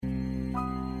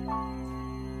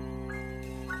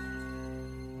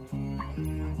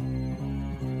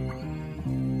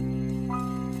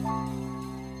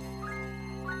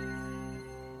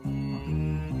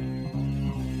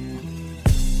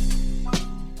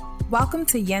Welcome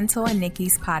to Yental and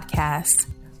Nikki's podcast.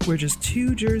 We're just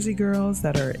two Jersey girls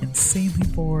that are insanely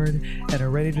bored and are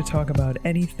ready to talk about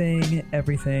anything,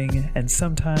 everything, and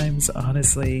sometimes,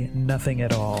 honestly, nothing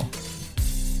at all.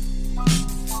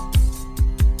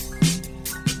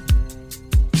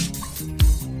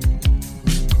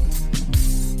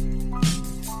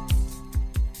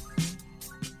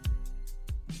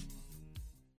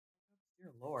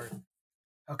 Dear Lord.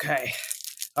 Okay.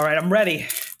 All right, I'm ready.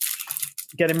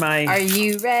 Getting my... Are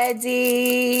you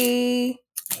ready?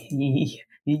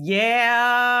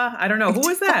 Yeah. I don't know. Who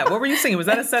was that? What were you singing? Was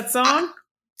that a set song?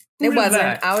 It wasn't.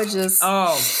 That? I was just...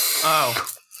 Oh.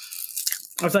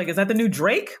 I was like, is that the new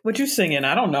Drake? What you singing?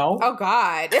 I don't know. Oh,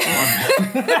 God.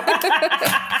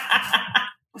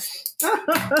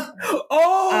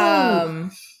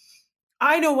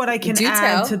 I know what I can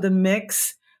add to the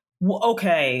mix.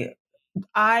 Okay.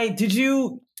 I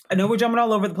know we're jumping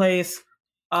all over the place.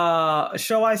 A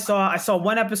show I saw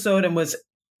one episode and was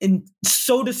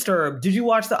so disturbed. Did you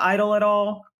watch The Idol at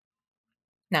all?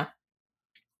 No.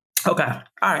 Okay.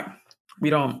 All right. We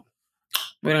don't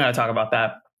gotta talk about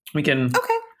that. We can.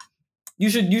 Okay. You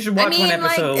should watch one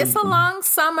episode. Like, it's a long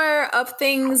summer of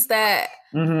things that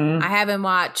I haven't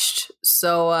watched.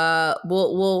 So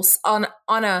we'll on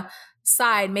a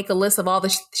side make a list of all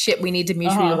the shit we need to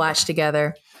mutually watch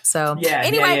together. So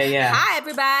anyway, hi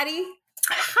everybody.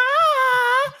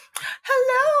 Hi.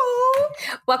 Hello.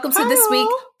 Welcome to this week.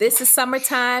 This is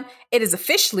summertime. It is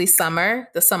officially summer.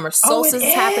 The summer solstice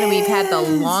is happening. We've had the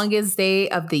longest day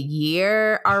of the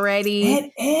year already.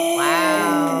 It is.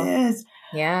 Wow.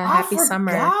 Yeah. Happy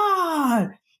summer.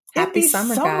 Happy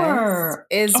summer, guys.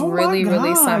 It's really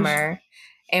summer.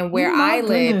 And where I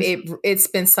live, it's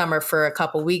been summer for a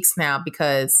couple weeks now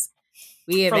because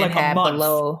we haven't had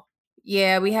below.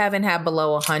 Yeah, we haven't had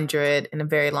below 100 in a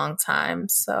very long time.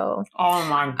 So, oh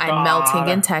my God. I'm melting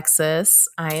in Texas.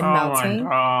 I am melting. Oh my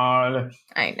God.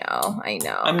 I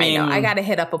know. I got to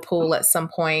hit up a pool at some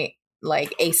point,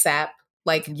 like ASAP,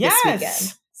 like this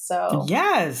weekend. So,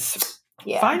 yes.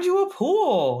 Yeah. Find you a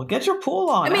pool. Get your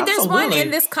pool on. I mean, there's one in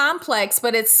this complex,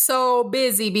 but it's so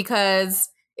busy because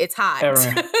it's hot.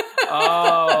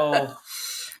 Oh.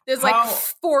 There's like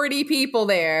 40 people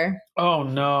there. Oh,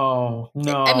 no.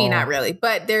 I mean, not really,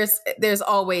 but there's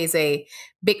always a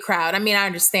big crowd. I mean, I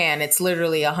understand it's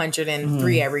literally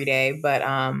 103 every day, but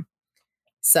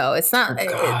so it's not,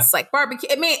 it's like barbecue.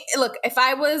 I mean, look, if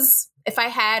I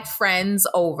had friends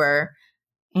over,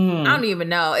 I don't even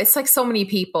know. It's like so many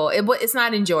people. It's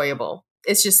not enjoyable.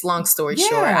 It's just long story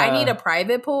short. I need a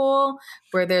private pool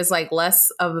where there's like less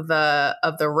of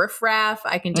the riffraff.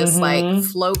 I can just like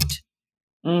float.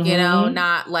 You know,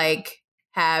 not like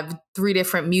have 3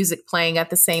 different music playing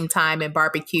at the same time and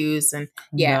barbecues and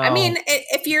I mean,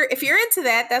 if you're into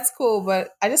that, that's cool. But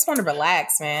I just want to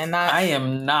relax, man. I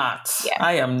am not. Yeah.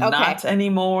 I am not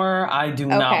anymore. I do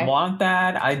not want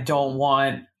that. I don't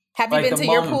want. Have you been to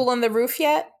your pool on the roof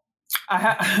yet?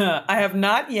 I have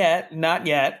not yet. Not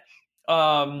yet.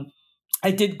 I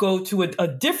did go to a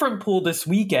different pool this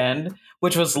weekend,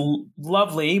 which was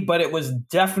lovely, but it was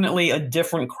definitely a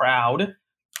different crowd.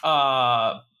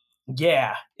 It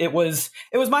was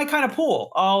my kind of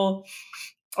pool. I'll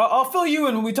fill you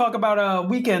in when we talk about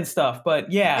weekend stuff, but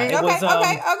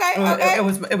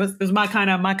it was my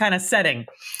kind of setting.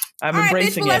 I'm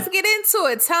embracing it. Let's get into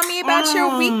it. Tell me about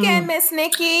your weekend, Miss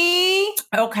Nikki.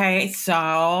 Okay,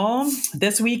 so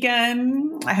this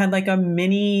weekend I had like a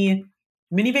mini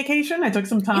vacation. I took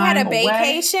some time. You had a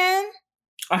vacation?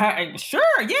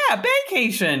 Sure, yeah,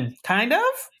 vacation, kind of.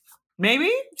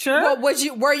 Maybe, sure. Well,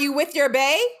 were you with your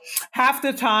bae? Half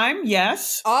the time,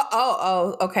 yes.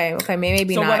 Oh, okay.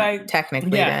 Maybe so not technically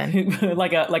then.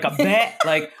 like a bae,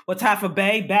 like what's half a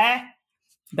bae? Bae?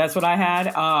 That's what I had.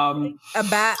 A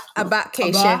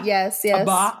batcation. Yes.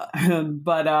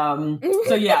 But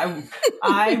so yeah,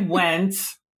 I went.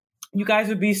 You guys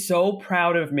would be so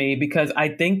proud of me because I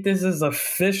think this is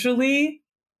officially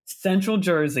Central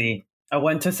Jersey. I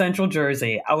went to Central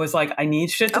Jersey. I was like, I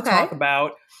need shit to talk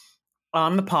about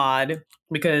on the pod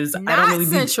because not I don't really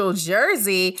Central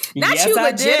Jersey. Not yes, you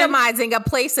legitimizing a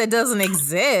place that doesn't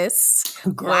exist.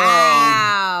 Girl,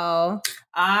 wow.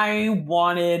 I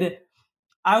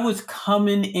was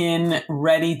coming in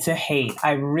ready to hate.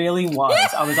 I really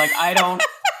was. I was like, I don't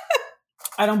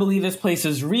believe this place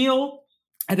is real.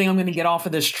 I think I'm going to get off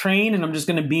of this train and I'm just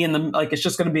going to be it's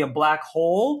just going to be a black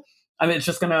hole. I mean, it's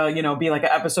just going to, be like an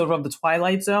episode of The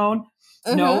Twilight Zone.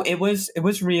 No, it was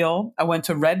real. I went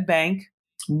to Red Bank,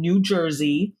 New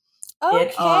Jersey.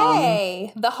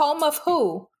 Okay. The home of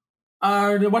who?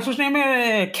 What's his name?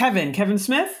 Kevin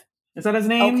Smith. Is that his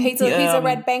name? Okay, so he's a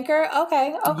red banker.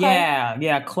 Okay.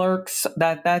 Yeah, Clerks.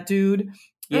 That dude.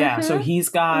 Yeah, so he's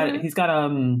got a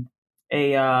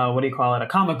what do you call it? A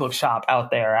comic book shop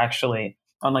out there, actually,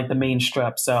 on like the main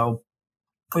strip. So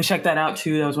we checked that out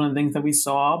too. That was one of the things that we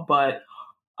saw. But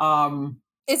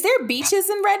is there beaches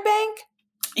in Red Bank?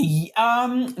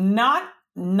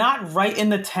 Not right in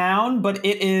the town, but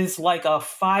it is like a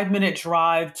 5-minute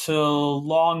drive to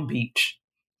Long Beach.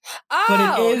 Oh, but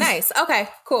it is, nice. Okay,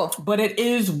 cool. But it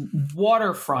is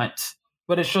waterfront.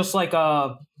 But it's just like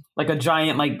a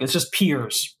giant, like it's just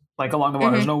piers like along the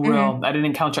water. There's no real. I didn't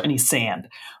encounter any sand.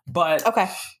 But okay.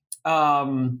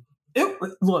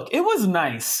 It was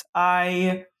nice.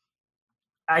 I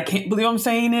can't believe I'm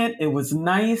saying it. It was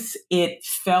nice. It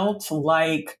felt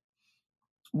like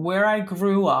where I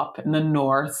grew up in the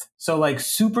north, so like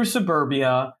super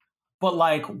suburbia, but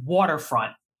like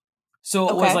waterfront. So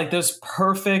it was like this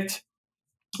perfect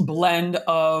blend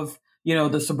of,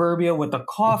 the suburbia with the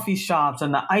coffee shops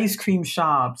and the ice cream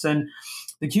shops and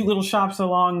the cute little shops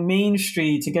along Main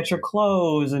Street to get your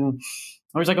clothes. And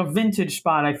there's like a vintage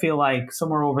spot, I feel like,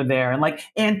 somewhere over there. And like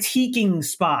antiquing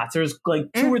spots. There's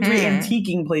like 2 or 3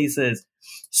 antiquing places.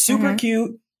 Super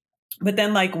cute. But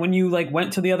then, like, when you, like,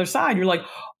 went to the other side, you're like,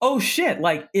 oh, shit,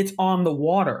 like, it's on the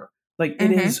water. Like,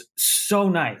 it is so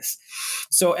nice.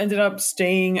 So ended up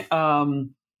staying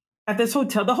at this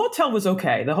hotel. The hotel was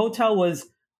okay. The hotel was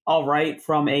all right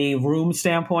from a room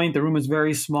standpoint. The room was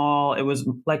very small. It was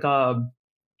like I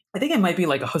think it might be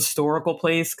like a historical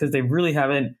place because they really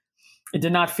haven't, it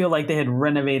did not feel like they had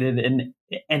renovated in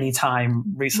any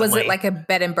time recently. Was it like a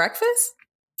bed and breakfast?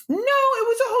 No, it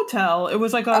was a hotel. It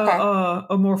was like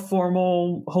a more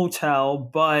formal hotel,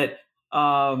 but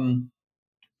yeah,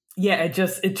 it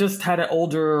just had an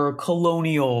older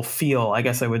colonial feel, I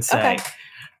guess I would say.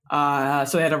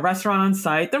 So they had a restaurant on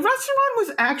site. The restaurant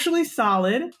was actually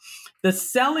solid. The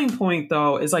selling point,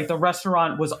 though, is like the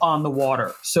restaurant was on the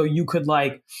water, so you could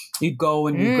you'd go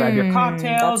and you grab your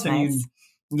cocktails and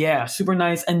nice. Super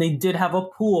nice. And they did have a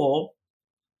pool.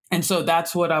 And so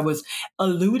that's what I was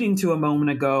alluding to a moment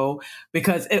ago,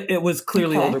 because it was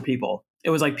clearly older people. It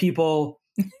was like people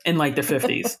in like their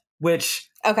 50s, which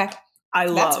I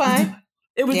loved. That's fine.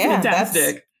 It was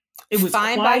fantastic. It was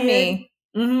fine quiet. By me.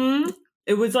 Mm-hmm.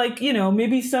 It was like,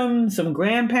 maybe some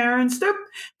grandparents. There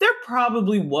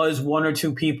probably was 1 or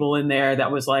 2 people in there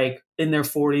that was like in their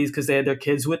 40s because they had their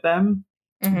kids with them.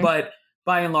 But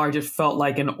by and large, it felt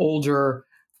like an older,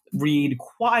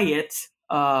 quiet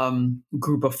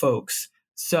group of folks.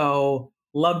 So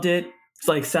loved it. It's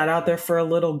like sat out there for a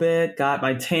little bit, got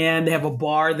my tan. They have a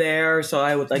bar there, so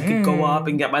I would could go up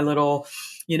and get my little,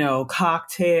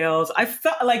 cocktails. I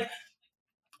felt like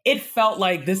it felt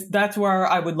like this. That's where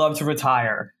I would love to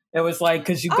retire. It was like,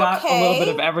 because you got a little bit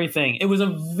of everything. It was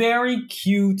a very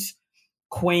cute,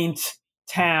 quaint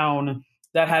town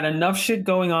that had enough shit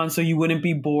going on so you wouldn't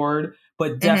be bored,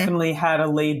 but definitely had a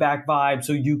laid back vibe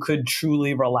so you could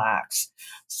truly relax.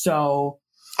 So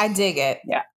I dig it.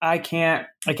 Yeah, I can't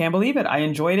believe it. I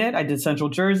enjoyed it. I did Central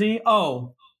Jersey.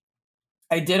 Oh,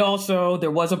 I did also,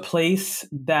 there was a place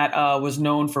that was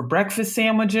known for breakfast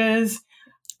sandwiches.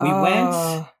 We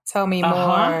went. Tell me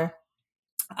more.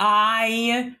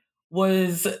 Did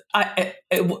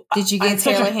you get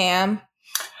Taylor ham?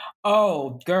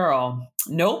 Oh, girl.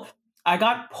 Nope. I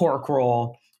got pork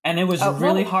roll. And it was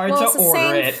really hard to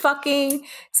order it. It's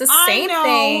the same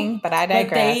thing, but I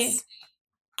digress.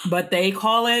 But they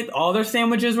call it, all their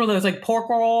sandwiches were, there's like pork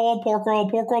roll, blah, pork roll,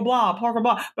 blah,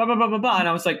 blah, blah, blah, blah. And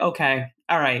I was like, okay,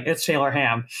 all right, it's Taylor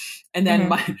ham. And then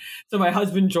my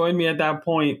husband joined me at that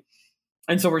point.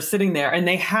 And so we're sitting there and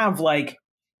they have like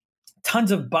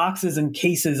tons of boxes and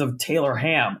cases of Taylor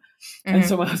ham. And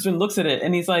so my husband looks at it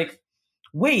and he's like,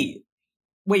 wait,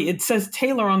 it says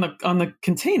Taylor on the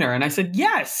container. And I said,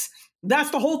 yes,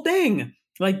 that's the whole thing.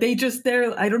 Like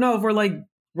they're, I don't know if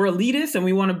we're elitist and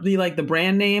we want to be like the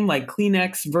brand name, like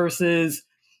Kleenex versus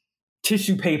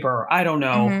tissue paper. I don't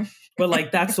know. But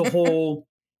like, that's the whole,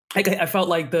 I felt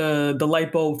like the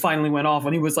light bulb finally went off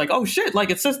when he was like, oh shit, like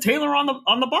it says Taylor on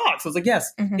the box. I was like,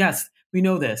 yes, we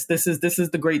know this. This is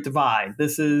the great divide.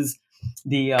 This is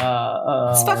the,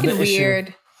 it's fucking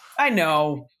weird. I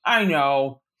know. And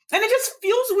it just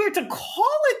feels weird to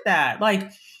call it that. Like,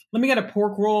 let me get a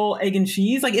pork roll, egg and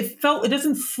cheese. Like it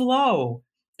doesn't flow.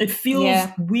 It feels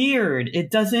weird. It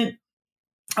doesn't.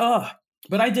 But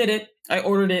I did it. I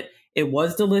ordered it. It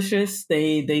was delicious.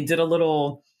 They did a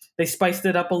little. They spiced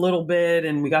it up a little bit,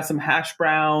 and we got some hash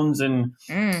browns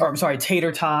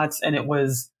tater tots, and it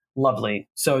was lovely.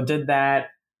 So did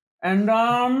that, and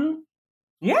that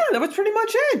was pretty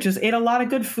much it. Just ate a lot of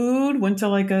good food. Went to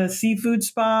like a seafood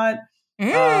spot.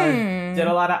 Did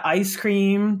a lot of ice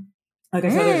cream. Like I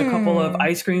said, there's a couple of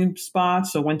ice cream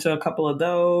spots, so went to a couple of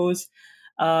those.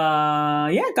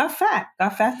 Got fat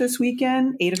this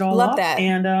weekend, ate it all Love up. that.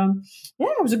 And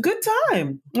it was a good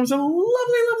time. It was a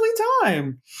lovely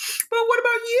time. But what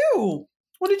about you?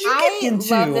 What did you get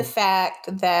into? I love the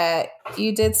fact that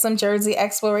you did some Jersey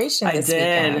exploration this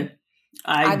weekend.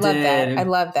 I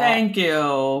love that. Thank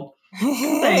you.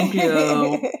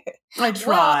 I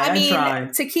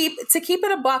tried. To keep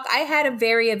it a buck, I had a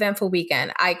very eventful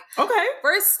weekend.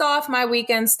 First off, my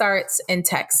weekend starts in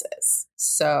Texas.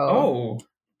 So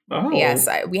yes,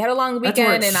 we had a long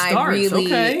weekend and I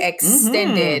really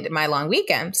extended my long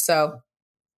weekend. So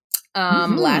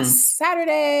last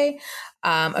Saturday,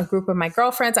 a group of my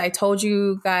girlfriends, I told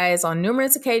you guys on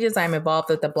numerous occasions, I'm involved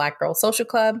with the Black Girl Social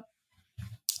Club.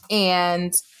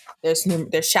 And there's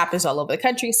chapters all over the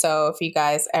country. So if you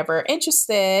guys ever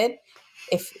interested,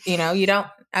 if you don't,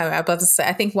 I'm about to say,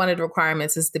 I think one of the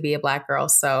requirements is to be a Black girl.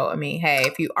 So I mean, hey,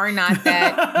 if you are not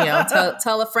that,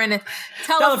 tell a friend,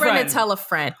 tell a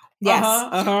friend.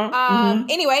 Yes.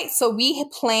 Anyway, so we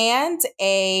planned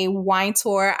a wine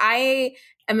tour. I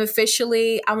am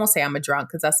officially, I won't say I'm a drunk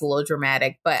because that's a little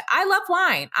dramatic, but I love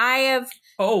wine. I have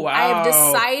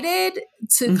decided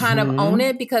to kind of own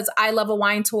it because I love a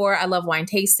wine tour. I love wine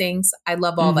tastings. I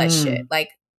love all that shit.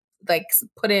 Like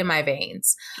put it in my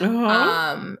veins.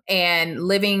 And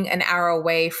living an hour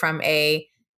away from a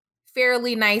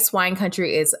fairly nice wine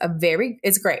country is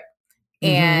great.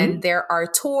 And there are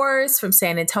tours from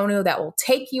San Antonio that will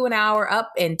take you an hour up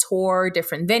and tour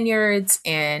different vineyards,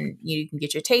 and you can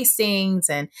get your tastings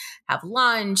and have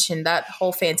lunch and that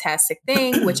whole fantastic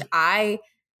thing, which I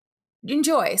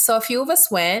enjoy. So a few of us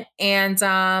went, and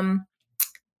so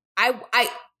the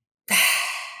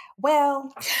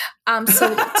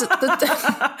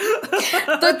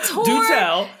tour, do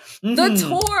tell. The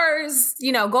tours,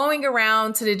 going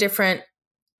around to the different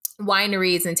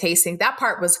wineries and tasting, that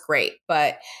part was great.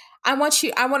 But I want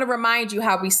to remind you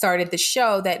how we started the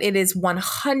show, that it is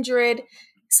 100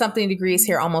 something degrees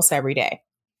here almost every day.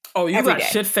 Oh, you got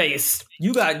shit faced.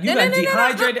 You got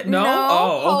dehydrated. No.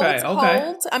 Hold.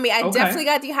 I mean, I definitely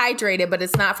got dehydrated, but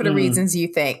it's not for the reasons you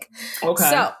think. Okay.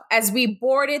 So as we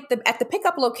boarded at the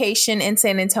pickup location in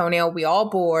San Antonio, we all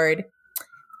board,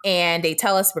 and they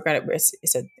tell us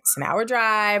it's an hour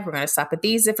drive. We're gonna stop at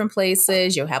these different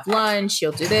places. You'll have lunch.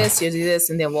 You'll do this,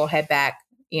 and then we'll head back.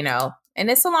 And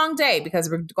it's a long day because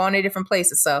we're going to different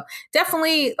places. So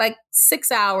definitely like 6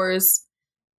 hours.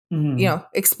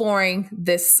 Exploring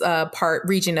this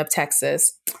region of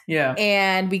Texas. Yeah.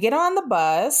 And we get on the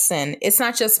bus, and it's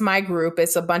not just my group.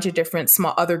 It's a bunch of different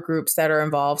small other groups that are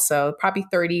involved. So probably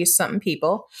 30 something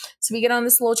people. So we get on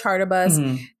this little charter bus.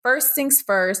 First things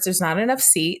first, there's not enough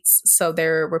seats. So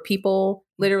there were people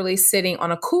literally sitting on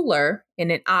a cooler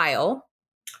in an aisle.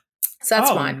 So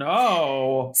that's one.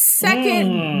 No.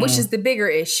 Second, which is the bigger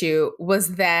issue,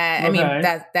 was that, I mean,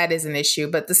 that is an issue,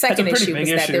 but the second issue was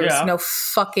that there was no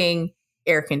fucking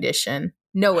air condition.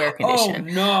 No air condition.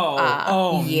 Oh,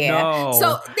 no. No.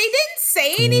 So they didn't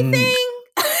say anything,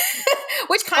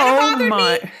 which kind of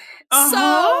bothered me.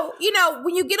 So,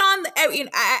 when you get on,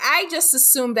 I just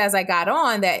assumed as I got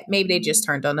on that maybe they just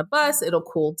turned on the bus. It'll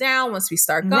cool down once we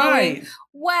start going. Right.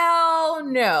 Well,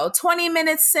 no. 20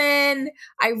 minutes in,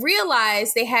 I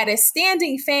realized they had a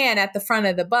standing fan at the front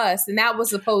of the bus, and that was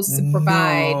supposed to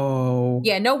provide.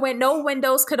 No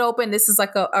windows could open. This is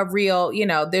like a real,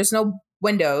 there's no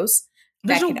windows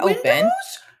that can open.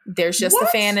 There's just a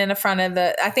fan in the front of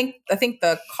I think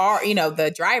the car,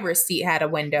 the driver's seat had a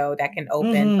window that can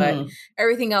open, but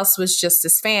everything else was just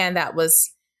this fan that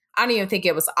was, I don't even think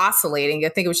it was oscillating. I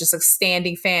think it was just a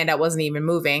standing fan that wasn't even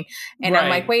moving. And I'm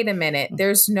like, wait a minute,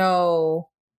 there's no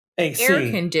AC.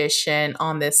 Air condition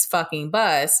on this fucking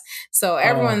bus. So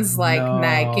everyone's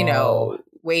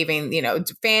waving,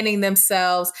 fanning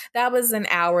themselves. That was an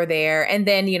hour there. And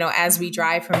then, as we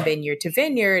drive from vineyard to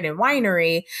vineyard and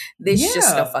winery, there's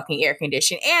just no fucking air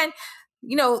conditioning. And,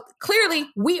 clearly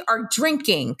we are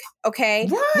drinking, okay?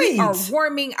 Right. We are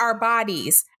warming our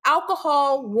bodies.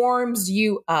 Alcohol warms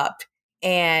you up.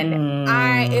 And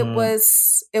it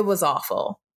was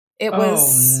awful. It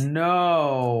was. Oh,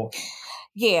 no.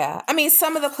 Yeah. I mean,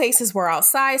 some of the places were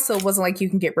outside, so it wasn't like you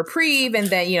can get reprieve. And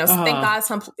then, thank God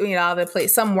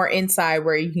some were inside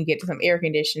where you can get some air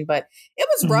conditioning, but it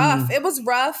was rough. It was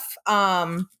rough.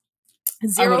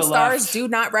 0 stars, left. Do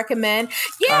not recommend.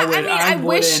 Yeah. I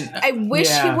wish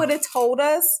he would have told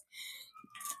us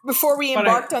before we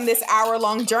embarked on this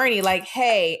hour-long journey, like,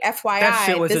 hey,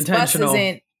 FYI, this bus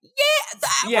isn't.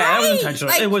 Yeah, right? that was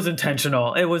intentional. Like, it was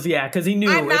intentional. It was, because he knew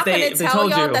I'm not going to tell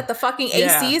y'all you that the fucking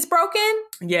AC is broken.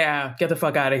 Yeah, get the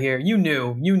fuck out of here. You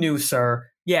knew, sir.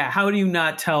 Yeah, how do you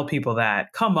not tell people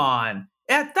that? Come on.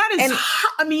 That is,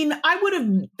 I mean, that would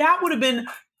have been,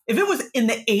 if it was in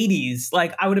the 80s,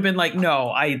 like, I would have been like,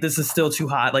 no, this is still too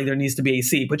hot. Like, there needs to be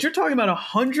AC. But you're talking about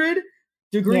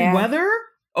 100-degree weather?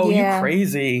 Oh, you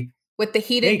crazy. With the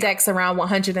heated decks around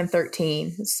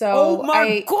 113. So oh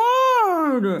my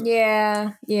God.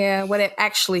 Yeah. What it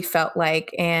actually felt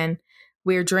like. And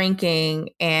we're drinking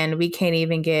and we can't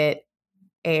even get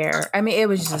air. I mean, it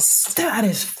was just. That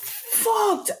is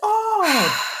fucked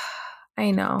up.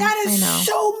 I know. That is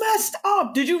so messed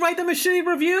up. Did you write them a shitty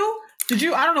review? Did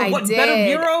you? I don't know. What, did. Better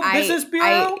Bureau? Business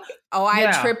Bureau? I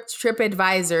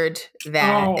TripAdvisored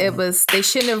that. Oh. It was, they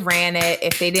shouldn't have ran it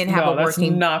if they didn't have a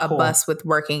bus with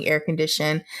working air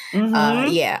condition.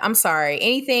 Mm-hmm. I'm sorry.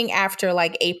 Anything after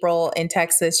like April in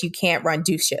Texas, you can't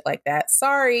do shit like that.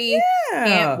 Sorry.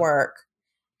 Can't work.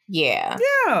 Yeah.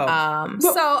 So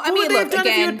I mean, look, again,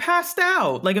 if you had passed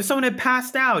out, like if someone had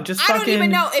passed out, just I don't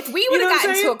even know if we would have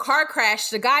gotten into a car crash.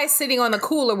 The guy sitting on the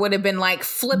cooler would have been like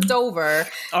flipped over.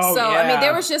 I mean,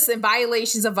 there was just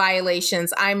violations of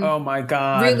violations. I'm oh my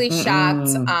God, really shocked.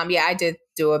 I did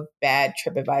do a bad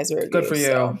TripAdvisor review. Good for you.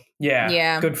 So.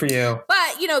 Yeah. Good for you. But,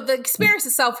 the experience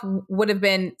itself would have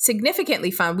been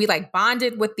significantly fun. We like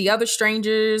bonded with the other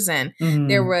strangers and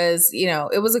there was,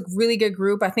 it was a really good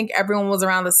group. I think everyone was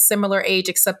around a similar age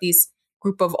except these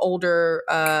group of older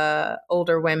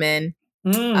women.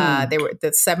 They were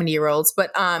the 70-year-olds,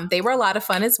 but they were a lot of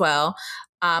fun as well.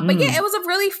 But yeah, it was a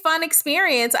really fun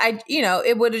experience.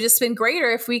 It would have just been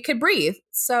greater if we could breathe.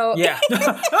 So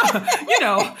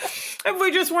if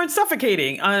we just weren't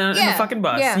suffocating in the fucking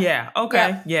bus. Yeah.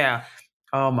 Okay. Yeah.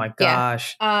 Oh my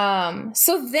gosh.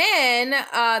 So then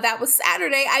that was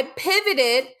Saturday. I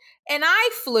pivoted and I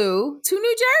flew to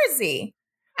New Jersey.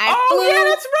 Yeah,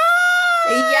 that's right.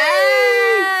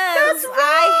 Yes. That's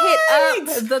right. I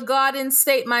hit up the Garden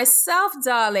State myself,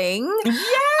 darling. Yes.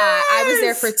 I was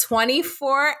there for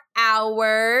 24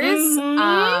 hours.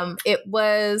 It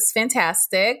was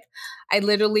fantastic. I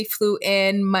literally flew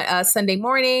in Sunday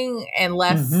morning and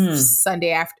left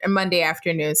Monday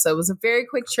afternoon. So it was a very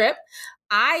quick trip.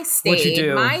 I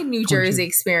stayed. My New Jersey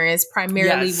experience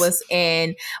primarily was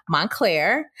in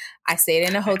Montclair. I stayed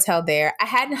in a hotel there. I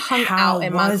hadn't hung out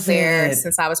in Montclair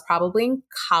since I was probably in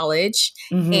college.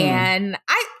 And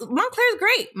Montclair is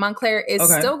great. Montclair is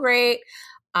still great.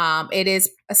 It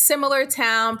is a similar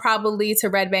town probably to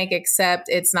Red Bank, except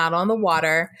it's not on the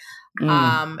water.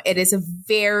 It is a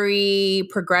very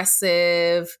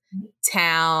progressive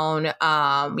town.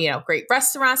 Great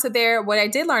restaurants are there. What I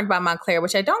did learn about Montclair,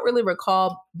 which I don't really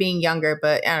recall being younger,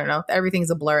 but I don't know, everything's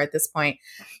a blur at this point,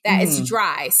 that it's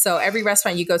dry. So every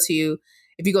restaurant you go to,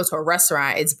 if you go to a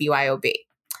restaurant, it's BYOB.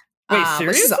 Wait,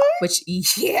 seriously?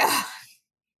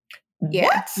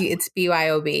 Yeah, it's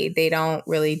BYOB. They don't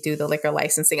really do the liquor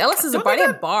licensing unless it's a bar. They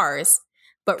have bars,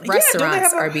 but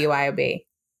restaurants are BYOB.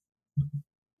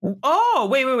 Oh,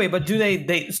 wait. But do they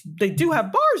do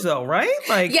have bars though, right?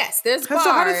 Like, yes, there's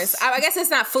bars. I guess it's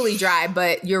not fully dry,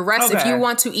 but if you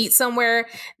want to eat somewhere,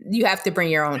 you have to bring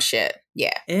your own shit.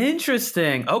 Yeah.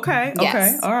 Interesting. Okay. Yes.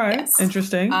 Okay. All right. Yes.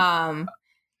 Interesting. So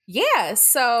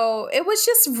it was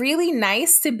just really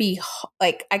nice to be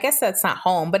like, I guess that's not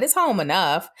home, but it's home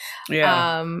enough.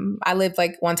 Yeah. I live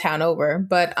like one town over,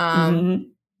 but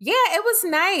yeah, it was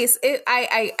nice.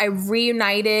 I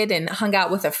reunited and hung out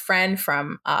with a friend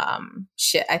from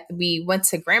we went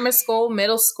to grammar school,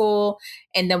 middle school,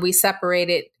 and then we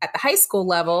separated at the high school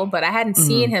level, but I hadn't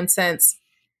seen him since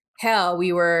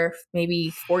we were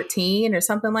maybe 14 or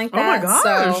something like that. Oh my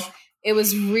gosh. So it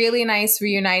was really nice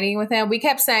reuniting with him. We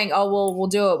kept saying, "Oh, we'll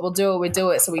do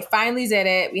it." So we finally did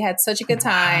it. We had such a good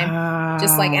time. Wow.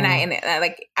 Just like,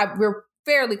 we're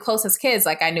fairly close as kids.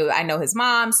 Like I know his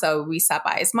mom, so we stopped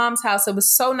by his mom's house. It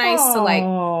was so nice to like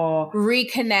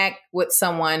reconnect with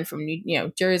someone from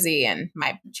Jersey and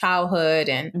my childhood,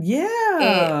 and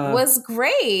it was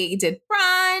great. Did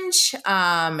brunch,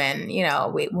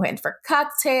 and we went for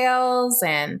cocktails,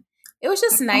 and it was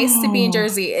just nice to be in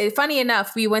Jersey. Funny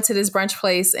enough, we went to this brunch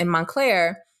place in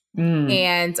Montclair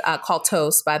and called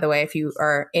Toast, by the way, if you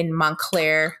are in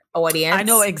Montclair audience. I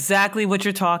know exactly what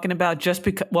you're talking about just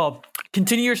because,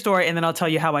 continue your story and then I'll tell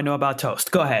you how I know about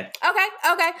Toast. Go ahead.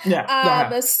 Okay.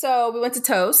 Yeah. So we went to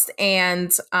Toast,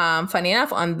 and funny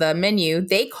enough, on the menu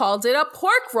they called it a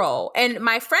pork roll, and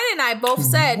my friend and I both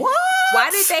said, What? "Why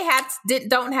did they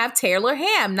don't have Taylor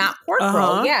ham, not pork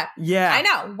roll?" Yeah, I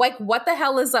know. Like, what the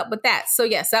hell is up with that? So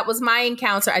yes, that was my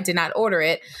encounter. I did not order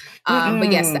it,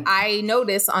 but yes, I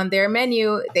noticed on their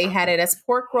menu they had it as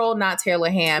pork roll, not Taylor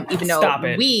ham. Even though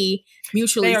we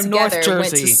mutually together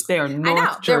went to. They are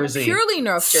North Jersey. They're purely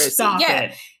North Jersey. Stop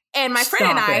it. And my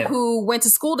friend and I, who went to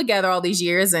school together all these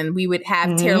years, and we would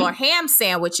have Taylor ham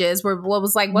sandwiches, were what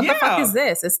was like, what the fuck is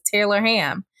this? It's Taylor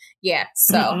ham. Yeah.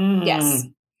 So yes.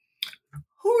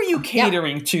 Who are you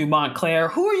catering to, Montclair?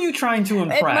 Who are you trying to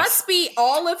impress? It must be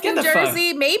all of New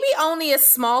Jersey. Maybe only a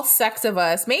small sect of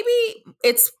us. Maybe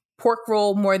it's pork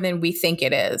roll more than we think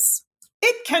it is.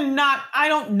 It cannot. I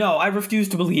don't know. I refuse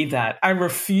to believe that. I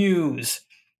refuse.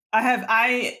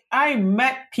 I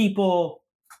met people.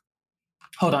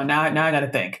 Hold on. Now I gotta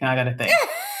think.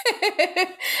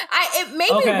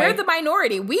 Maybe we're the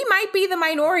minority. We might be the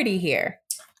minority here.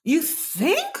 You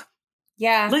think?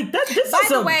 Yeah. Like that.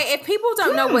 By the way, if people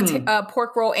don't know what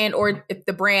pork roll and or if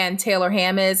the brand Taylor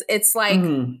ham is, it's like,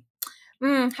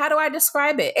 how do I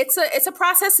describe it? It's a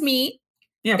processed meat.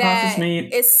 Yeah, processed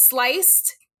meat. It's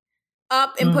sliced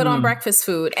up and put on breakfast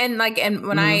food. And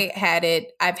when I had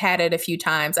it, I've had it a few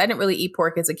times. I didn't really eat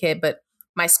pork as a kid, but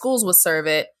my schools would serve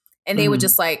it. And they would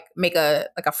just like make a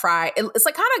fry. It's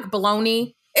like kind of like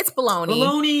bologna. It's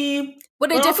bologna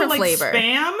with a different flavor.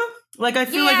 Spam. Like I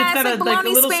feel like it's got a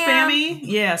little spammy.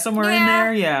 Yeah, somewhere in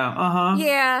there. Yeah.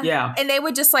 Yeah. And they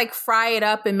would just like fry it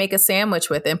up and make a sandwich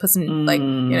with it and put some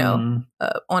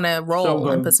on a roll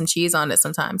and put some cheese on it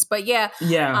sometimes. But yeah.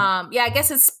 I guess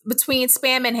it's between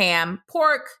spam and ham.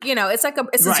 Pork,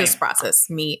 it's just processed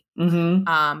meat. And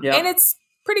it's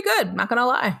pretty good. Not gonna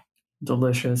lie.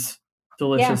 Delicious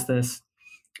this.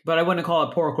 But I wouldn't call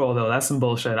it pork roll though. That's some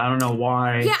bullshit. I don't know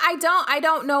why. Yeah, I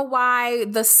don't know why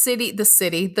the state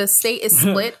is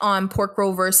split on pork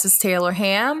roll versus Taylor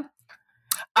ham.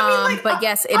 But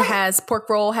yes, pork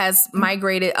roll has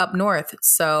migrated up north.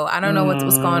 So I don't know what's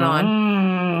going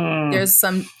on. There's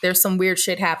some weird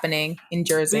shit happening in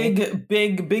Jersey.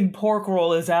 Big pork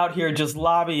roll is out here just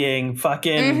lobbying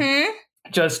fucking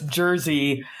just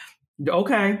Jersey.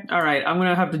 Okay. All right. I'm going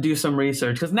to have to do some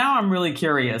research because now I'm really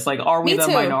curious. Like, are we the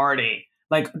minority?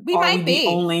 Like, we might be the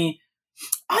only?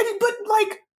 But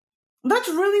that's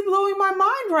really blowing my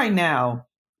mind right now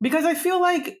because I feel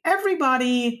like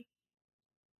everybody,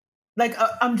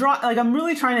 I'm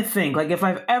really trying to think like if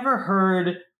I've ever heard,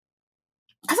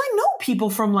 because I know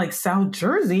people from like South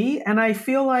Jersey and I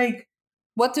feel like.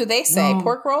 What do they say?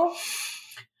 Pork roll?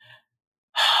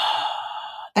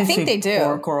 I think they do.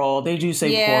 Pork roll. They do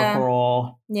say pork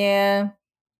roll. Yeah.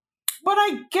 But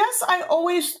I guess I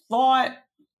always thought,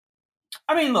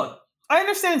 look, I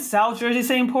understand South Jersey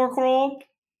saying pork roll.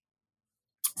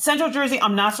 Central Jersey,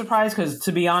 I'm not surprised because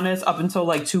to be honest, up until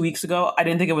like 2 weeks ago, I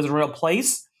didn't think it was a real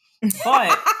place.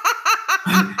 But,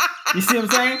 you see what I'm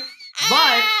saying?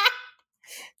 But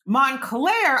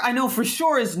Montclair, I know for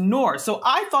sure is north. So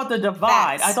I thought the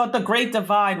divide, I thought the Great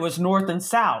Divide was north and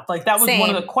south. Like that was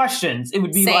one of the questions. It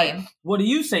would be like, what do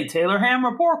you say, Taylor ham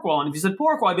or pork roll? And if you said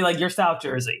pork roll, I'd be like, you're South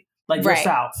Jersey. Like you're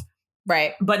South.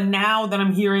 Right. But now that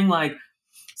I'm hearing like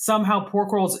somehow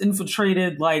pork rolls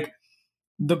infiltrated like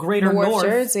the greater North.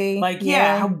 Jersey. Like,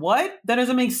 what? That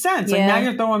doesn't make sense. Like now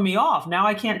you're throwing me off. Now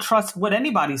I can't trust what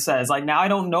anybody says. Like now I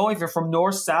don't know if you're from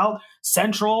north, south,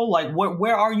 central. Like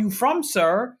where are you from,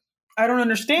 sir? I don't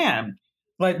understand.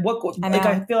 Like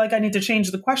I feel like I need to change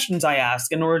the questions I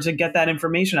ask in order to get that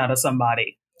information out of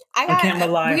somebody. I can't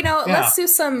rely. Let's do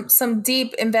some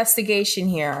deep investigation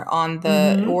here on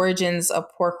the origins of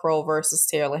pork roll versus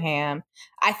Taylor ham.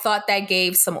 I thought that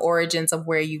gave some origins of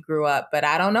where you grew up, but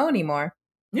I don't know anymore.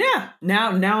 Yeah.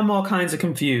 Now I'm all kinds of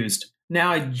confused.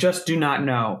 Now I just do not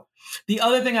know. The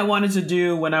other thing I wanted to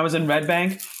do when I was in Red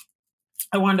Bank,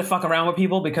 I wanted to fuck around with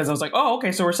people because I was like, oh,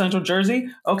 okay, so we're Central Jersey?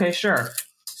 Okay, sure.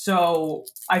 So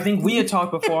I think we had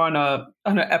talked before on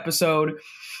an episode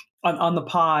on the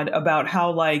pod about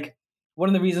how like one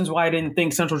of the reasons why I didn't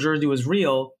think Central Jersey was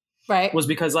real was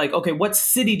because like, okay, what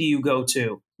city do you go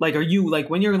to? Like, are you like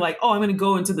when you're like, oh, I'm going to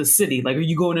go into the city, like, are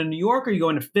you going to New York or are you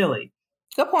going to Philly?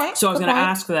 Good point. So I was going to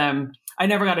ask them. I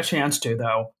never got a chance to,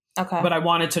 though. Okay. But I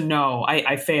wanted to know.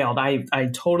 I failed. I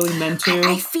totally meant to.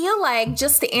 I feel like,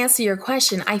 just to answer your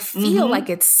question, I feel like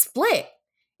it's split.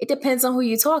 It depends on who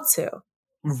you talk to.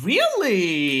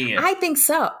 Really? I think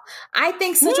so. I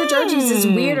think Central Jersey's this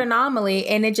weird anomaly,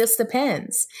 and it just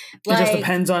depends. It just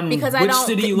depends on which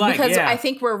city you like. Because I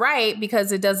think we're right,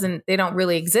 because they don't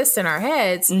really exist in our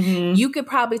heads. Mm-hmm. You could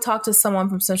probably talk to someone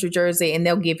from Central Jersey and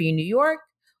they'll give you New York,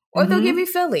 or they'll give you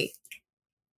Philly.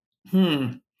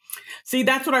 See,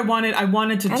 that's what I wanted. I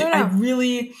wanted to do.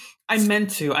 I meant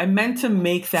to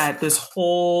make that this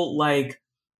whole like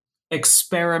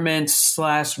experiment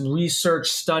 / research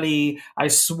study. I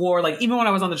swore, like, even when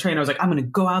I was on the train, I was like, I'm going to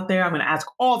go out there. I'm going to ask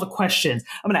all the questions.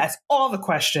 And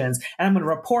I'm going to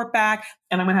report back,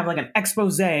 and I'm going to have like an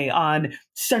expose on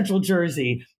Central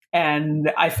Jersey.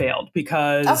 And I failed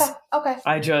because I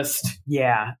enjoyed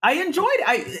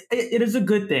it. It is a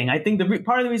good thing. I think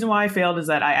part of the reason why I failed is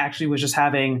that I actually was just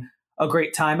having a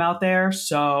great time out there.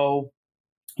 So,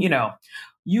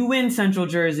 you win, Central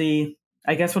Jersey.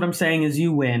 I guess what I'm saying is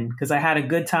you win, because I had a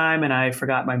good time and I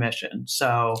forgot my mission.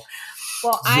 So,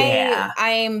 I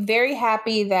am very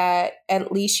happy that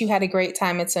at least you had a great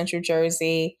time at Central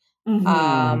Jersey.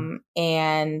 Mm-hmm.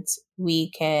 And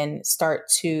we can start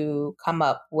to come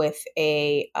up with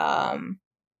some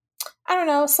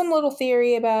little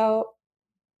theory about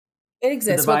it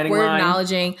exists. Look, we're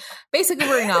acknowledging its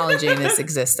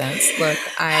existence. Look,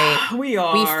 we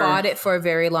fought it for a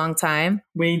very long time.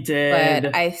 We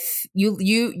did. But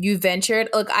you ventured.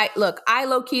 I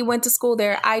low key went to school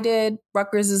there. I did.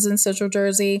 Rutgers is in Central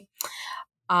Jersey.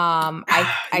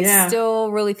 I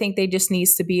still really think they just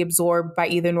needs to be absorbed by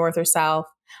either North or South.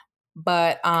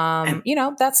 But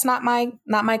that's not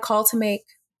my call to make.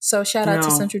 So shout out to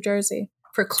Central Jersey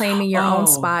for claiming your own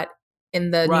spot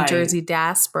in the New Jersey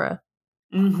diaspora.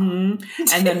 Mm-hmm.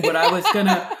 And then what I was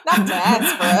gonna not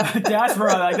diaspora.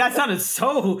 Diaspora, like that sounded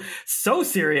so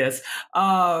serious.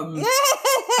 I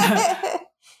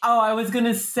was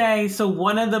gonna say, so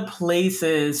one of the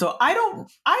places, so I don't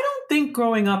think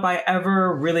growing up I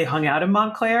ever really hung out in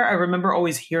Montclair. I remember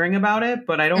always hearing about it,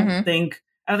 but I don't think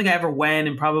I ever went,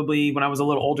 and probably when I was a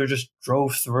little older just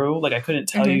drove through. Like I couldn't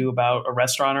tell you about a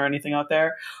restaurant or anything out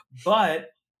there. But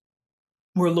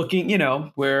we're looking,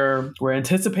 we're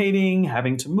anticipating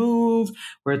having to move.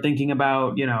 We're thinking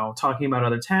about, talking about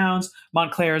other towns.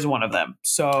 Montclair is one of them.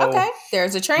 So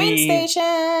there's a train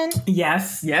station.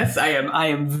 Yes, I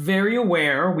am very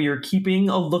aware. We are keeping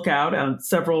a lookout on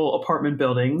several apartment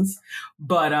buildings.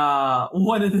 But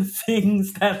one of the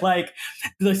things that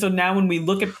so now when we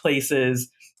look at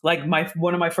places, like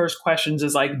one of my first questions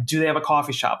is like, do they have a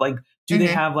coffee shop? Like, do they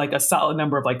have like a solid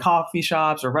number of like coffee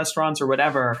shops or restaurants or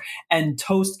whatever? And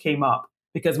Toast came up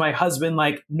because my husband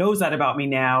knows that about me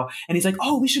now. And he's like,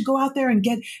 oh, we should go out there and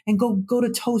go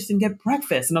to Toast and get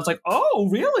breakfast. And I was like, oh,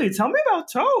 really? Tell me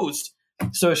about Toast.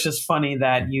 So it's just funny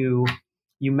that you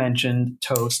mentioned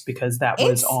Toast because that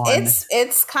was on.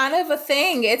 It's kind of a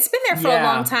thing. It's been there for a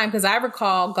long time because I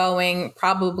recall going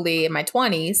probably in my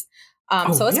 20s.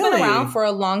 So it's been around for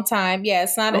a long time. Yeah,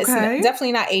 it's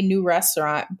definitely not a new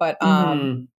restaurant, but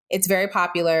it's very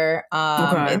popular.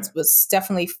 It was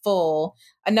definitely full.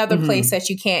 Another place that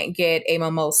you can't get a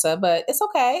mimosa, but it's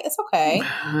okay. It's okay.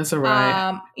 That's all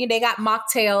right. They got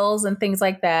mocktails and things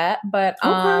like that, but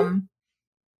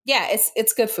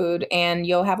it's good food, and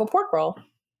you'll have a pork roll.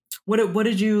 What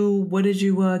did you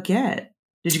get?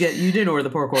 You didn't order the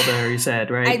pork roll there, you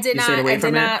said, right? I did not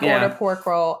order pork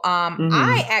roll.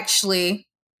 I actually,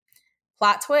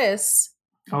 plot twist.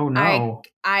 Oh no.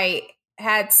 I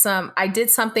did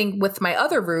something with my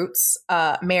other roots,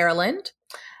 Maryland.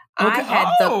 Okay.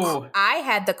 I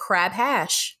had the crab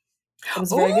hash. It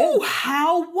was very good.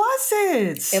 How was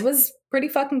it? It was pretty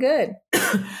fucking good.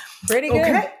 Pretty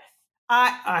good.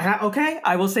 Okay.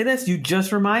 I will say this. You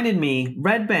just reminded me,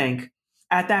 Red Bank,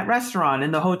 at that restaurant in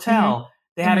the hotel,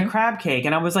 they had a crab cake,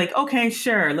 and I was like, okay,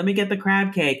 sure, let me get the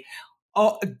crab cake.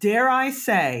 Oh, dare I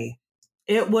say,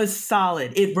 it was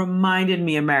solid. It reminded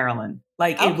me of Maryland.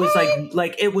 It was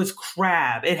it was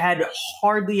crab. It had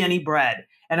hardly any bread.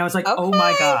 And I was like, oh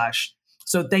my gosh.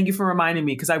 So thank you for reminding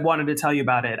me, because I wanted to tell you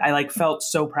about it. I felt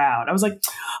so proud. I was like,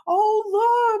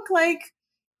 oh, look,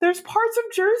 there's parts of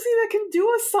Jersey that can do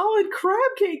a solid crab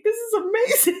cake. This is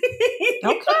amazing.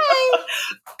 Okay.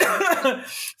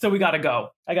 So we gotta go.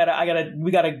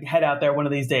 We gotta head out there one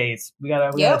of these days. We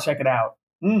gotta check it out.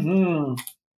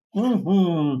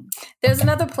 There's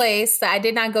another place that I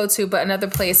did not go to, but another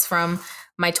place from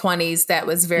my 20s that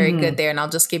was very good there. And I'll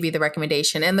just give you the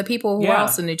recommendation. And the people who are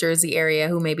also in the New Jersey area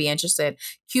who may be interested,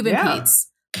 Cuban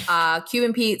Pete's.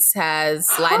 Cuban Pete's has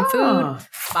Latin food,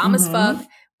 bomb as fuck.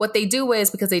 What they do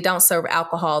is, because they don't serve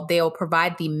alcohol, they'll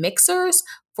provide the mixers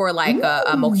for a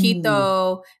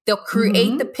mojito. They'll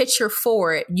create the pitcher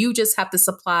for it. You just have to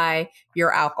supply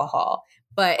your alcohol.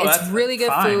 but it's really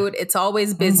good food. It's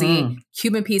always busy.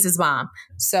 Cuban pizza's bomb.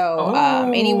 So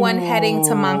anyone heading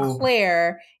to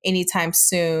Montclair anytime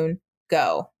soon,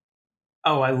 go.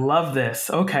 Oh, I love this.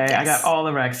 Okay, yes. I got all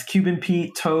the recs. Cuban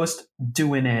Pete, toast,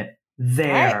 doing it.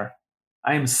 There. Right.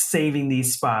 I am saving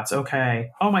these spots. Okay.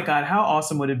 Oh my God, how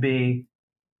awesome would it be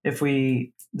if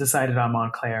we decided on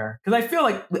Montclair? Because I feel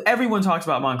like everyone talks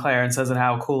about Montclair and says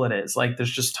how cool it is. Like there's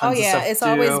just tons of stuff it's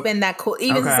always been that cool.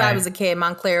 Even since I was a kid,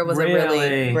 Montclair was a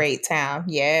really great town.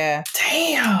 Yeah.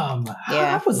 Damn. Yeah.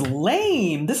 That was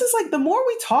lame. This is like, the more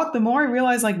we talk, the more I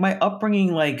realize like my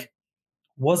upbringing like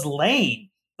was lame.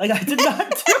 Like I did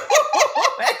not do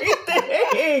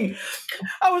anything.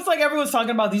 I was like, everyone's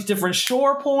talking about these different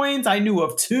shore points. I knew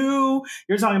of 2.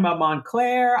 You're talking about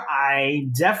Montclair. I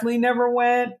definitely never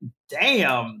went.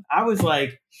 Damn. I was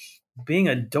like being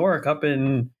a dork up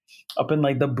in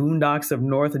like the boondocks of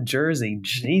North Jersey.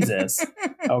 Jesus.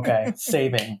 Okay.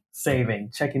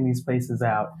 Saving, checking these places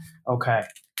out. Okay.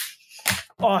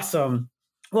 Awesome.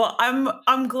 Well,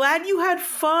 I'm glad you had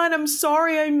fun. I'm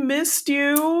sorry I missed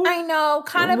you. I know,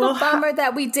 kind of a bummer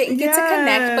that we didn't get to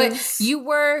connect, but you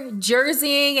were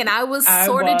jerseying and I was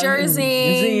sort of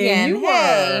jerseying. And you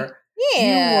were. You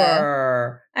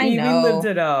were. We lived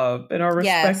it up in our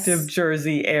respective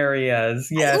Jersey areas.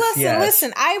 Yes,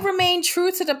 Listen, I remained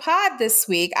true to the pod this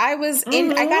week. I was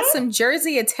I got some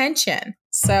Jersey attention.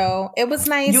 So it was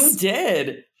nice. You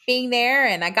did. Being there,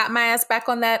 and I got my ass back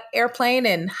on that airplane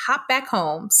and hopped back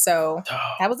home. So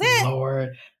that was it.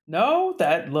 Lord. No,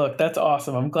 that's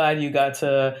awesome. I'm glad you got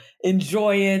to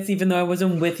enjoy it, even though I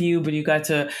wasn't with you, but you got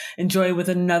to enjoy it with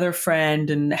another friend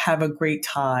and have a great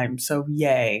time. So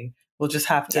yay. We'll just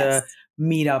have to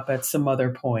meet up at some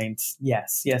other points.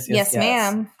 Yes,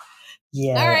 ma'am.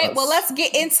 Yeah. All right. Well, let's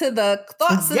get into the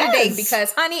thoughts of the day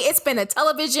because, honey, it's been a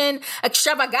television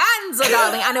extravaganza,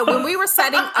 darling. I know when we were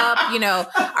setting up,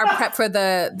 our prep for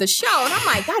the show, and I'm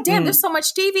like, God damn, there's so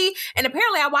much TV, and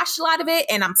apparently I watched a lot of it,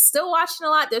 and I'm still watching a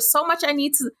lot. There's so much I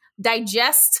need to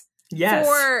digest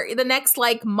for the next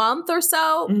month or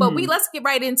so. But let's get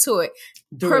right into it.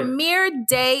 Premiere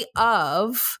day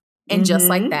of, and just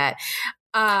like that.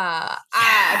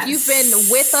 If you've been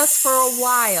with us for a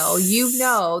while, you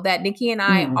know that Nikki and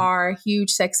I are huge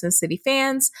Sex and the City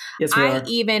fans. Yes, we are.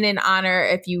 Even in honor,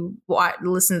 if you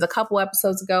listened a couple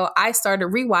episodes ago, I started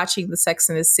rewatching the Sex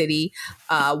and the City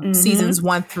seasons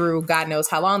 1 through God knows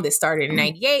how long. They started in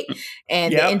 98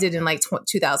 and they ended in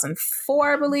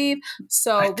 2004, I believe.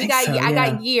 So I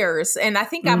got years, and I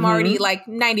think I'm already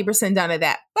 90% done of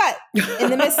that. But in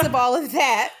the midst of all of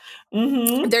that,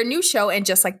 their new show, And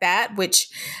Just Like That, which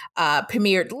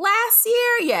premiered last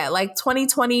year,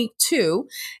 2022,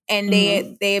 and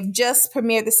they have just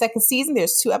premiered the second season.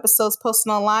 There's 2 episodes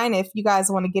posted online if you guys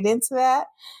want to get into that.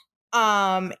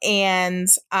 And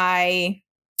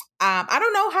I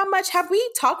don't know how much have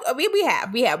we talked.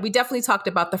 We definitely talked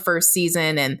about the first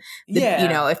season, and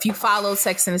if you follow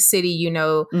Sex and the City, in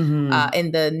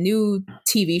the new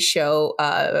TV show,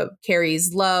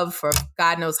 Carrie's love for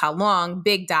God knows how long,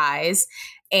 Big dies,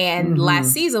 and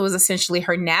last season was essentially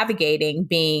her navigating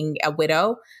being a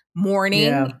widow,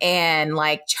 mourning, and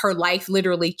her life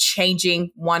literally changing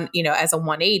as a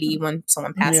 180 when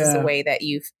someone passes away that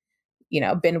you've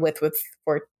been with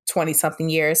for 20 something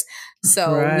years.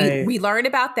 So we learned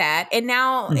about that. And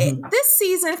now this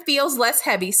season feels less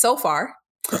heavy so far.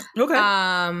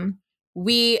 Okay.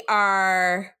 We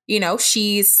are,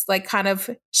 she's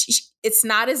it's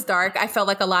not as dark. I felt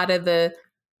like a lot of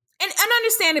and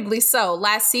understandably so,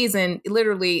 last season,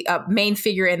 literally a main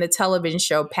figure in the television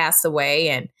show passed away,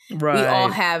 and we all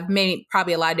have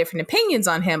probably a lot of different opinions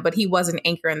on him, but he was an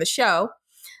anchor in the show.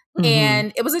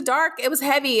 And it was it was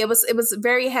heavy. It was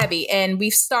very heavy. And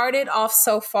we've started off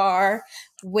so far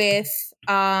with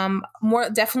more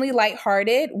definitely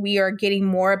lighthearted. We are getting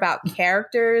more about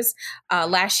characters.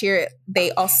 Last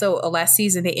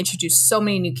season, they introduced so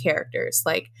many new characters.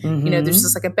 There's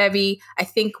just a bevy. I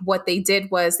think what they did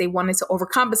was they wanted to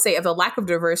overcompensate of the lack of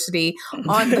diversity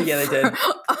on the they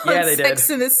did. Sex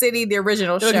and the City, the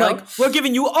original show. We're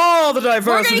giving you all the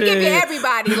diversity. We're going to give you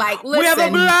everybody. Listen, we have a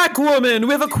black woman.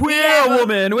 We have a queer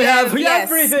woman. We have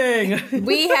everything.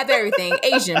 We have everything.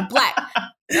 Asian, black,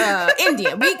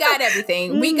 Indian. We got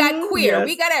everything. We got queer. Yes.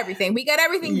 We got everything. We got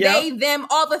everything. Yep. They, them,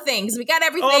 all the things. We got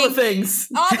everything. All the things.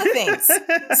 All the things.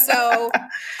 So,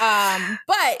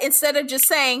 but instead of just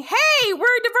saying, "Hey,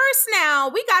 we're diverse now.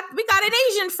 We got an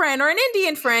Asian friend or an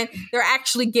Indian friend," they're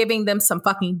actually giving them some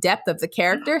fucking depth of the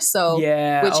character. So, which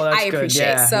I appreciate.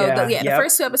 Yeah. So, the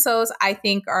first 2 episodes I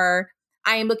think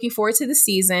I am looking forward to the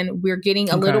season. We're getting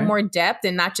a little more depth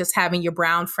and not just having your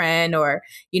brown friend or,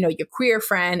 your queer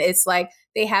friend. It's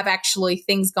they have actually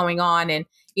things going on, and,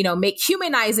 you know, make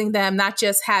humanizing them, not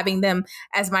just having them,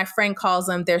 as my friend calls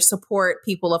them, their support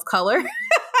people of color.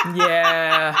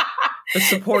 Yeah. The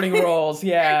supporting roles.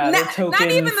 Yeah. Not, token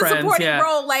not even friends, the supporting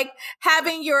role, like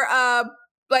having your,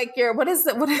 what is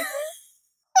it? What,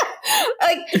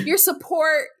 like your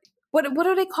support. What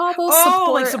do they call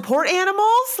those? Like support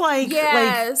animals?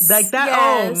 Yes. Like that?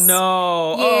 Yes. Oh,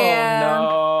 no. Yeah.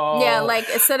 Oh, no. Yeah, like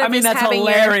instead of that's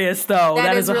hilarious, though.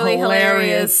 That is really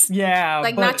hilarious. Yeah.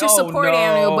 Like not your support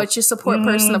animal, but your support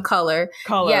person of color.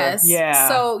 Yes. Yeah.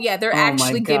 So yeah, they're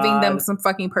actually giving them some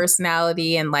fucking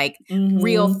personality and like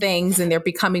real things, and they're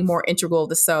becoming more integral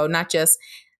to so not just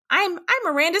I'm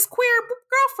Miranda's queer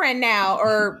girlfriend now,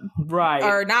 or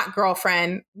or not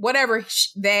girlfriend, whatever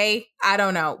I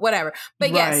don't know, whatever.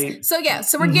 But yes,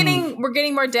 so we're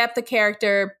getting more depth of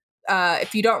character.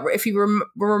 If you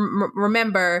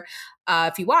remember,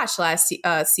 if you watched last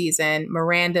season,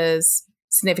 Miranda's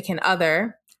significant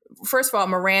other. First of all,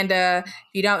 Miranda, if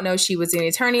you don't know, she was an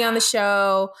attorney on the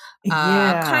show.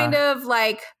 Kind of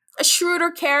like a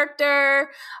shrewder character.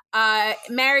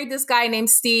 Married this guy named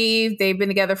Steve. They've been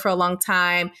together for a long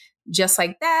time. Just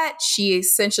like that, she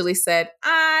essentially said,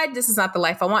 this is not the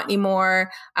life I want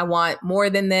anymore. I want more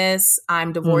than this.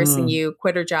 I'm divorcing you.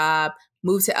 Quit her job.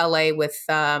 Moved to LA with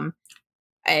and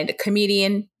a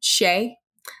comedian, Shay.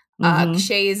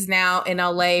 Shay is now in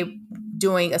LA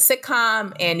doing a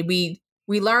sitcom, and we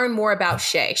learn more about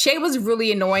Shay. Shay was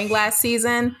really annoying last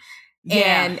season.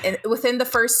 Yeah. And within the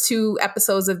first 2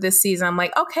 episodes of this season, I'm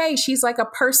like, okay, she's like a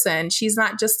person. She's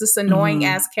not just this annoying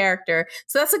ass character.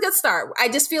 So that's a good start. I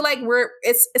just feel like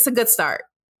it's a good start.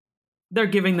 They're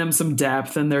giving them some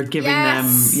depth, and they're giving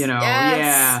them, you know,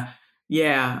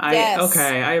 yeah.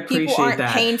 I appreciate People aren't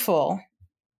that. Painful.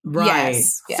 Right.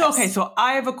 Yes. So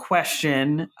I have a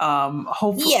question.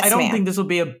 Hopefully, I don't think this will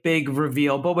be a big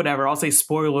reveal, but whatever. I'll say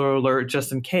spoiler alert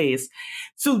just in case.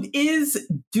 So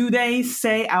do they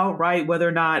say outright whether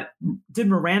or not did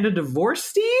Miranda divorce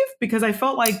Steve? Because I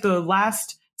felt like the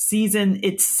last season,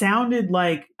 it sounded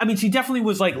like, I mean, she definitely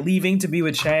was like leaving to be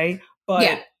with Shay,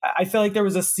 but I feel like there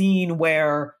was a scene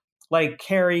where like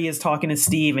Carrie is talking to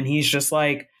Steve and he's just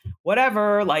like,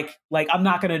 whatever, like I'm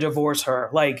not going to divorce her.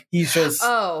 Like he's just,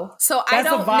 so that's I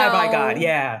don't the vibe know. I got.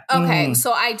 Yeah. Okay.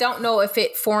 So I don't know if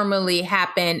it formally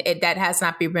happened. That has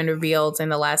not been revealed in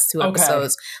the last 2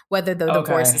 episodes, whether the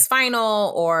divorce is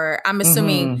final, or I'm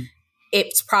assuming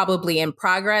it's probably in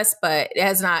progress, but it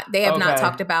has not, they have not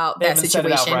talked about that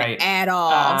situation at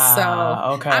all. So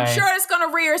I'm sure it's going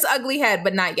to rear its ugly head,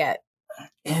 but not yet.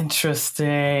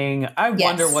 Interesting. I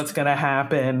wonder what's going to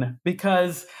happen,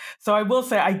 because so I will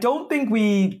say, I don't think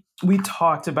we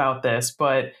talked about this,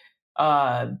 but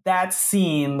that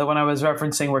scene, the one I was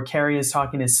referencing where Carrie is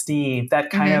talking to Steve, that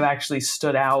kind of actually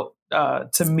stood out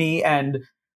to me and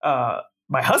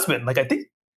my husband. Like, I think,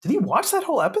 did he watch that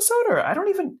whole episode? Or I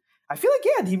feel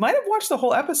like, he might have watched the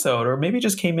whole episode, or maybe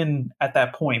just came in at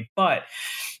that point. But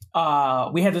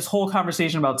we had this whole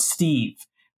conversation about Steve,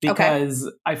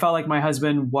 because I felt like my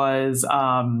husband was,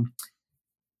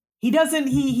 he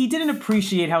didn't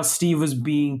appreciate how Steve was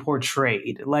being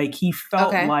portrayed. Like he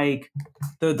felt like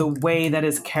the way that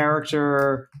his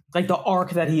character, like the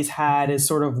arc that he's had is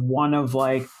sort of one of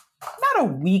like, not a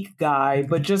weak guy,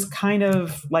 but just kind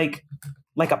of like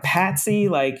a patsy.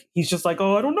 Like he's just like,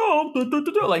 oh, I don't know.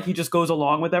 Like he just goes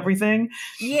along with everything.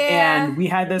 Yeah. And we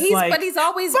had this but he's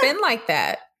always been like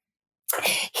that.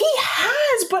 He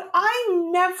has, but I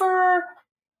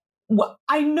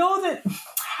know that,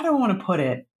 how do I want to put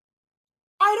it?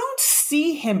 I don't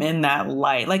see him in that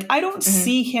light. Like, I don't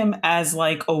see him as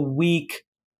like a weak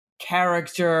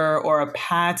character or a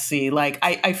patsy. Like,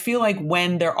 I feel like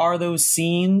when there are those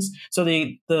scenes, so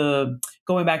the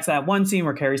going back to that one scene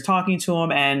where Carrie's talking to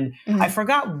him, and I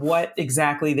forgot what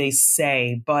exactly they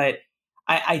say, but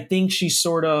I think she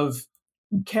sort of,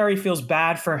 Carrie feels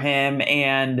bad for him,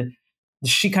 and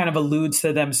she kind of alludes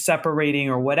to them separating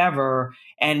or whatever.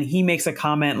 And he makes a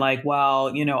comment like,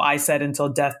 well, you know, I said until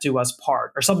death do us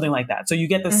part, or something like that. So you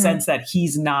get the sense that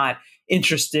he's not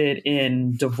interested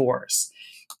in divorce.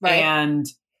 Right. And,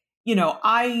 you know,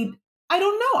 I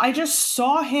don't know. I just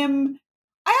saw him.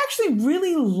 I actually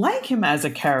really like him as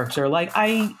a character. Like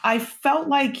I felt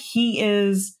like he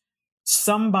is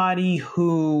somebody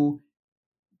who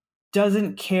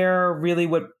doesn't care really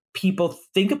what people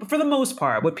think, for the most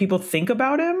part, what people think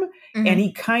about him. And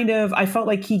he kind of, I felt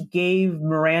like he gave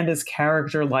Miranda's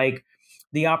character like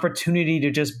the opportunity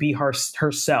to just be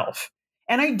herself.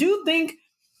 And I do think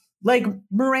like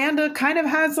Miranda kind of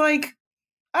has like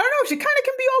I don't know. She kind of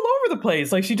can be all over the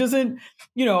place. Like she doesn't,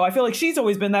 I feel like she's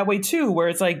always been that way too, where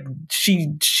it's like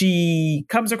she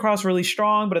comes across really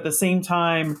strong, but at the same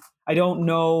time, I don't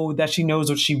know that she knows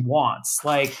what she wants.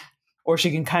 Like, or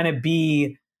she can kind of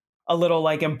be a little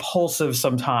like impulsive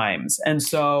sometimes. And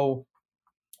so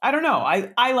I don't know.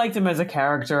 I liked him as a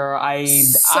character. I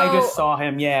just saw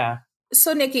him. Yeah.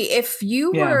 So Nikki, if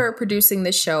you were producing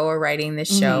this show or writing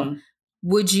this show,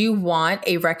 would you want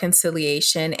a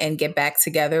reconciliation and get back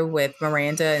together with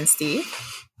Miranda and Steve?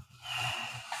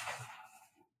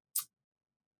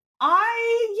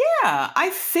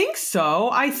 I think so.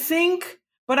 I think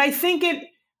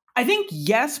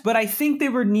yes, but I think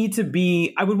there would need to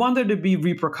be, I would want there to be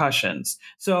repercussions.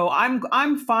 So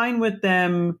I'm fine with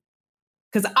them,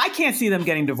 because I can't see them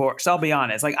getting divorced. I'll be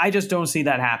honest. Like, I just don't see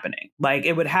that happening. Like,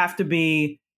 it would have to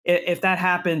be, if that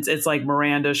happens, it's like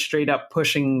Miranda straight up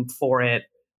pushing for it.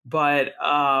 But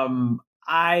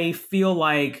I feel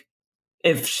like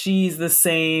if she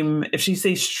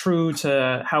stays true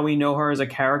to how we know her as a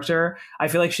character, I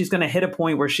feel like she's going to hit a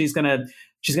point where she's going to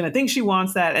think she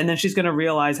wants that. And then she's going to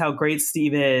realize how great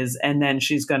Steve is. And then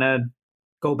she's going to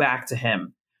go back to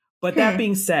him. But that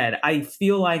being said, I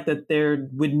feel like that there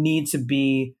would need to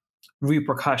be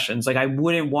repercussions. Like, I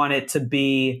wouldn't want it to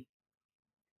be,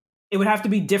 it would have to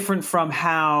be different from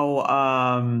how,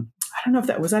 I don't know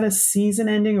if was that a season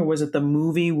ending, or was it the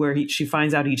movie where she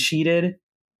finds out he cheated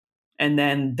and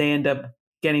then they end up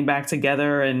getting back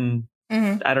together, and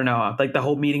I don't know, like the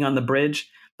whole meeting on the bridge.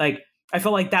 Like, I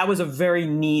felt like that was a very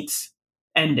neat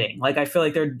ending. Like, I feel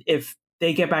like if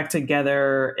they get back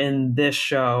together in this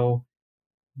show,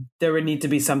 there would need to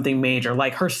be something major,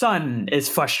 like her son is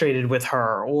frustrated with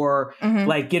her, or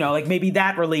like maybe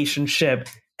that relationship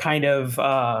kind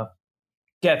of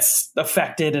gets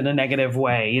affected in a negative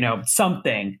way,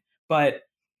 something. But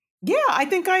yeah, I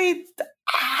think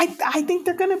I think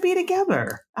they're going to be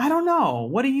together. I don't know.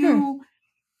 What do you?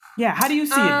 Yeah, how do you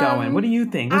see it going? What do you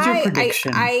think? What's your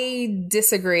prediction? I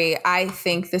disagree. I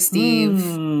think the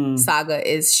Steve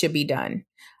saga should be done.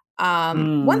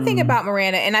 One thing about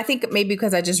Miranda, and I think maybe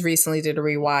because I just recently did a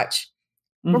rewatch,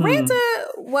 Miranda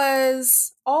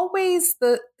was always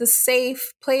the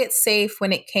safe, play it safe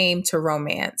when it came to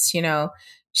romance.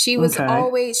 She was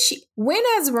always, when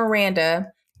has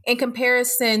Miranda, in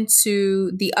comparison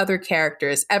to the other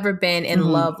characters, ever been in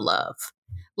love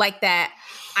like that?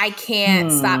 I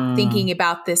can't stop thinking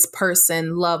about this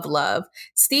person, love.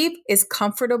 Steve is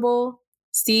comfortable.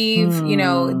 Steve,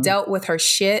 dealt with her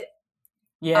shit.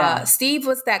 Yeah. Steve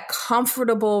was that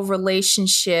comfortable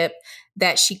relationship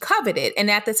that she coveted. And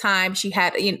at the time she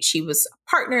had, she was a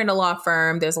partner in a law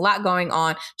firm. There's a lot going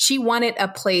on. She wanted a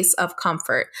place of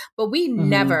comfort, but we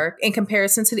never, in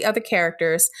comparison to the other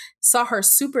characters, saw her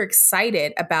super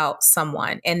excited about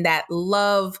someone, and that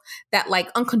love, that like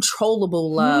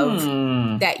uncontrollable love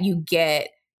that you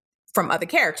get from other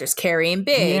characters, Carrie and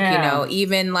Big,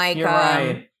 even like,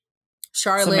 right.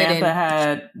 Charlotte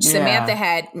Samantha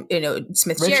had,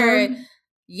 Smith Jarrett.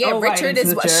 Yeah, Richard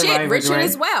as well. Richard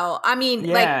as well. I mean,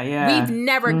 we've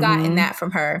never gotten that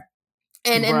from her.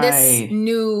 And in this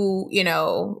new,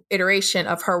 iteration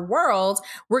of her world,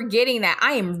 we're getting that.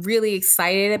 I am really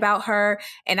excited about her,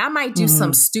 and I might do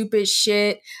some stupid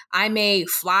shit. I may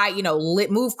fly,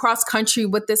 move cross country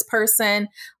with this person,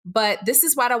 but this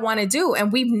is what I want to do.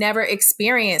 And we've never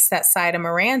experienced that side of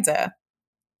Miranda.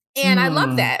 And I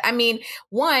love that. I mean,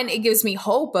 one, it gives me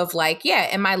hope of like,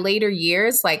 in my later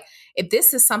years, like, if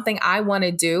this is something I want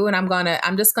to do, and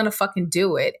I'm just going to fucking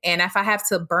do it. And if I have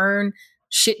to burn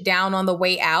shit down on the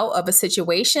way out of a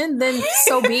situation, then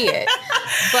so be it.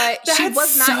 But she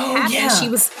was not happy. Yeah. She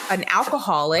was an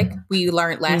alcoholic. We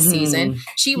learned last season.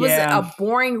 She was a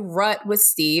boring rut with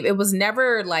Steve. It was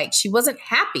never like, she wasn't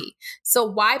happy. So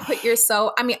why put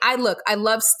yourself, I mean, I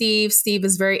love Steve. Steve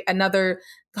is another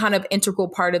kind of integral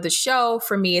part of the show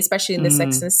for me, especially in the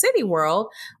Sex and the City world.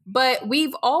 But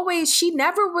she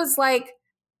never was like,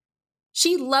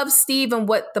 she loved Steve and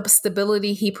what the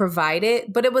stability he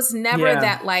provided, but it was never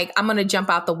that like, I'm going to jump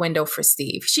out the window for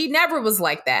Steve. She never was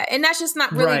like that. And that's just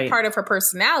not really part of her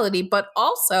personality. But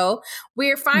also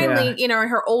we're finally, in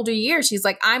her older years, she's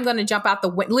like, I'm going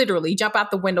to literally jump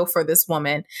out the window for this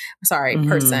woman,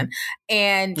 person.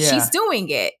 And she's doing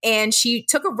it. And she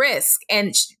took a risk,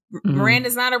 and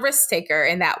Miranda's not a risk taker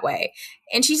in that way.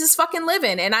 And she's just fucking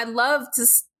living. And I love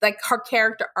like her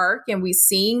character arc, and we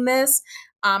seeing this.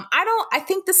 I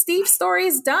think the Steve story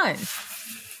is done.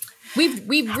 We've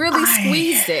really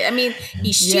squeezed it. I mean,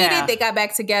 he cheated. They got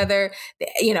back together.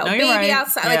 Baby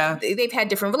outside. Like they've had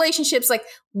different relationships. Like,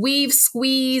 we've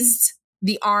squeezed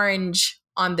the orange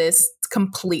on this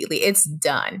completely. It's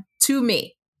done to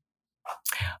me.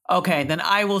 Okay, then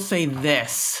I will say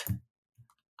this.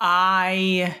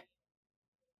 I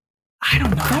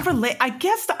don't know. I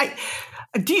guess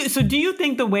do you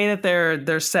think the way that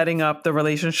they're setting up the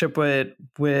relationship with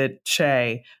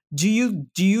Shay, do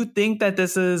you think that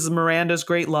this is Miranda's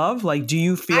great love? Like, do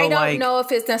you feel I don't know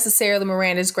if it's necessarily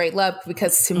Miranda's great love,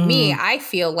 because to me, I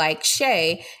feel like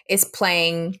Shay is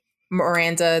playing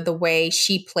Miranda the way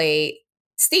she played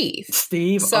Steve.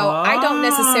 So I don't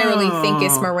necessarily think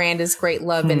it's Miranda's great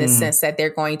love in the sense that they're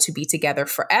going to be together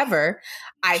forever.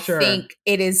 I think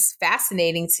it is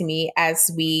fascinating to me as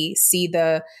we see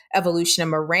the evolution of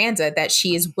Miranda that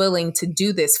she is willing to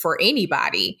do this for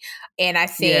anybody. And I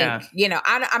think,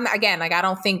 I'm again, like, I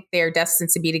don't think they're destined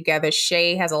to be together.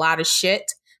 Shay has a lot of shit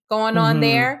going on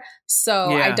there.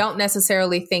 So I don't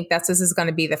necessarily think this is going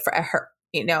to be her,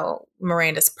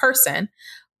 Miranda's person.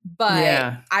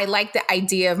 But I like the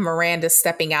idea of Miranda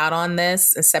stepping out on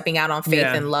this and stepping out on faith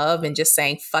and love and just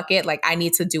saying, fuck it. Like, I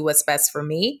need to do what's best for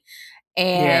me.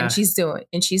 And she's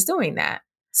doing that.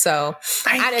 So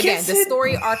again, the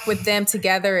story arc with them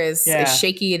together is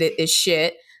shaky. It is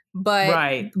shit.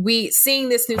 But seeing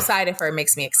this new side of her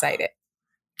makes me excited.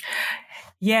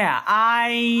 Yeah,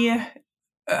 I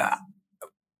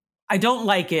don't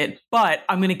like it, but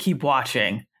I'm going to keep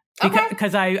watching.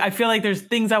 Because I feel like there's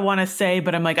things I want to say,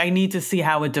 but I'm like, I need to see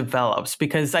how it develops.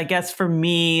 Because I guess for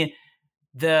me,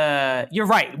 you're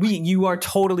right. You are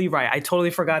totally right. I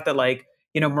totally forgot that, like,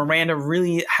 Miranda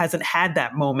really hasn't had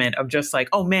that moment of just like,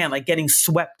 oh man, like getting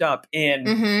swept up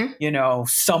in,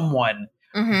 someone.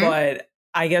 But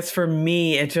I guess for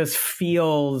me, it just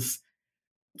feels,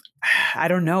 I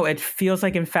don't know. It feels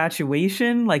like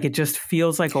infatuation. Like, it just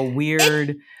feels like a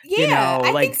weird,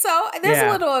 I think so. There's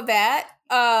a little of that.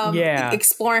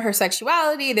 Exploring her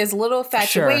sexuality. There's a little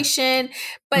infatuation,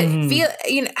 but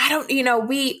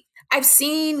I've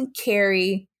seen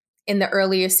Carrie in the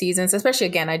earlier seasons, especially,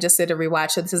 again, I just did a rewatch,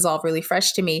 so this is all really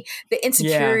fresh to me. The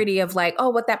insecurity of like,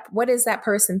 oh, what is that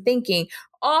person thinking?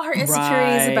 All her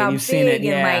insecurities about Big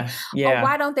and oh,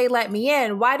 why don't they let me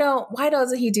in? Why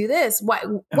doesn't he do this? What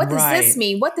does this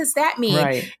mean? What does that mean?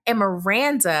 Right. And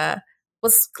Miranda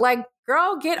was like,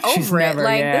 girl, get over it.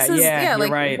 Like, this is,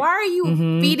 like, why are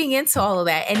you feeding into all of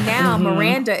that? And now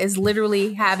Miranda is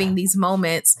literally having these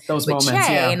moments with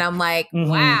Che. And I'm like,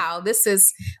 wow,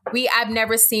 I've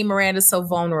never seen Miranda so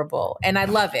vulnerable. And I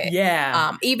love it.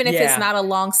 Yeah. Even if it's not a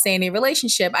long-standing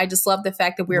relationship, I just love the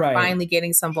fact that we're finally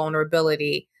getting some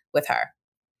vulnerability with her.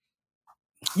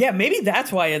 Yeah, maybe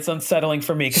that's why it's unsettling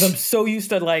for me, because I'm so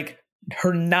used to, like,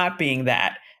 her not being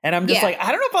that. And I'm just like,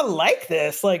 I don't know if I like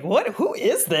this. Like, who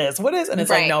is this? What is, and it's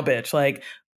like, no, bitch, like,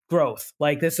 growth.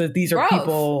 Like, these are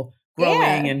people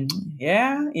growing and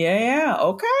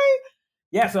okay.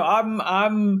 Yeah. So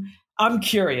I'm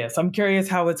curious. I'm curious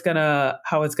how it's gonna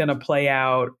play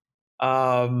out.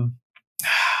 I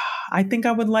think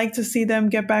I would like to see them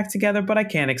get back together, but I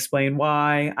can't explain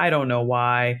why. I don't know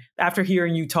why. After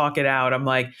hearing you talk it out, I'm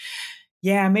like,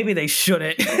 yeah, maybe they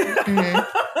shouldn't.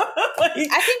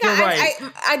 I think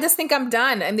I just think I'm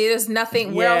done. I mean, there's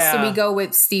nothing. Where else do we go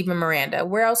with Steve and Miranda?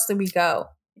 Where else do we go?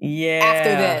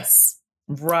 After this,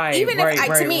 right? Even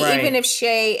even if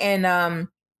Shay and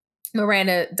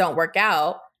Miranda don't work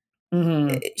out,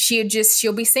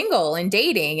 she'll be single and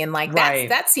dating, and like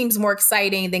that seems more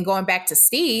exciting than going back to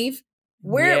Steve.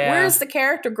 Where's the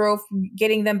character growth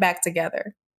getting them back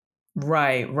together?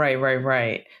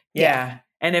 Right. Yeah.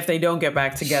 And if they don't get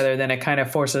back together, then it kind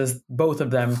of forces both of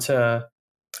them to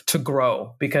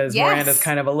grow, because Miranda's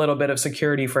kind of a little bit of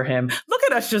security for him. Look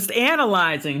at us just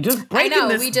analyzing, just breaking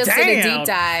this we just down. did a deep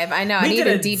dive. I know. I need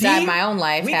to deep dive my own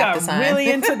life. We half got the time.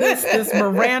 really into this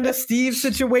Miranda Steve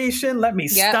situation. Let me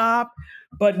stop.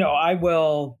 But no, I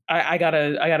will. I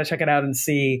gotta check it out and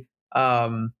see.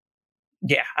 I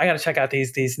gotta check out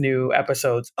these new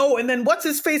episodes. Oh, and then what's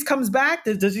his face comes back?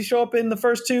 Does he show up in the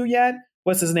first two yet?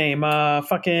 What's his name?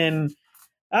 Aiden.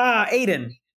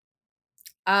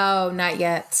 Oh, not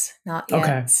yet.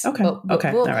 Okay. All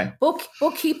right. We'll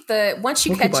keep once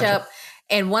you catch up,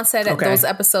 and once those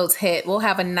episodes hit, we'll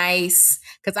have a nice,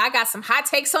 because I got some hot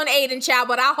takes on Aiden, child,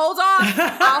 but I'll hold off.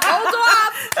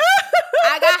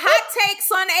 I got hot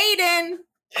takes on Aiden.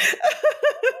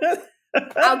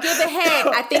 I'll give a hint.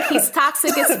 I think he's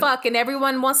toxic as fuck, and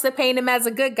everyone wants to paint him as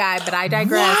a good guy, but I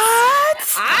digress.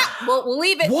 What? We'll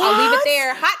leave it. What? I'll leave it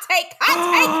there. Hot take.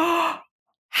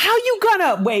 How you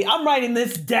gonna wait? I'm writing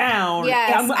this down.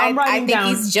 Yes, I'm writing down. I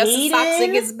think he's just as toxic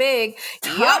as Big.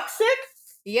 Toxic?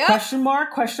 Yep. Question mark?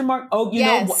 Oh, you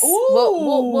yes. know.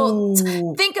 Ooh.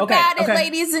 We'll think about it,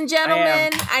 ladies and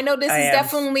gentlemen. I know this is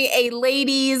definitely a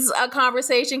ladies'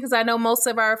 conversation because I know most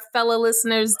of our fellow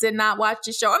listeners did not watch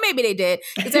the show, or maybe they did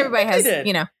because everybody has,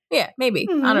 yeah, maybe.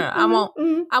 I don't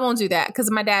know. I won't do that because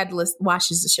my dad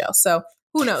watches the show, so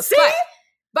who knows? See?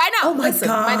 But I know. Oh Listen,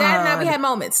 God. my dad and I, we had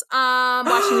moments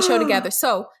watching the show together.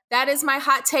 So that is my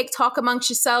hot take. Talk amongst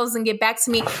yourselves and get back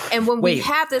to me. And when we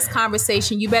have this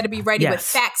conversation, you better be ready with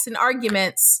facts and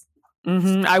arguments.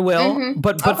 I will.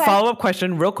 But follow up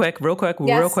question, real quick.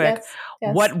 Yes.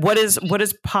 What is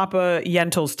Papa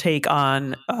Yental's take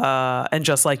on And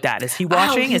Just Like That? Is he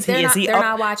watching? They're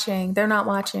not watching. They're not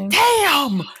watching.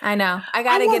 Damn. I know. I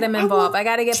gotta get him involved. I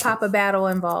gotta get Papa Battle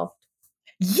involved.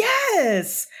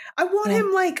 Yes. I want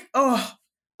him I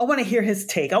want to hear his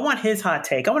take. I want his hot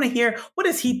take. I want to hear, what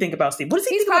does he think about Steve? What does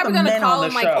he think about the men on the show? He's probably going to call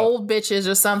them like old bitches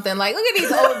or something. Like, look at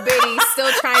these old biddies still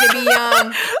trying to be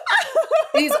young.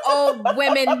 These old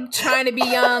women trying to be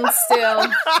young still.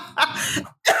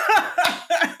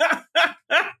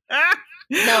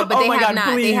 No, but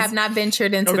they have not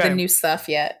ventured into the new stuff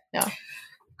yet. No.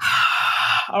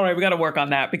 All right, we got to work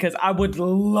on that because I would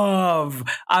love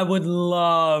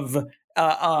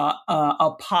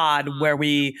a pod where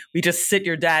we just sit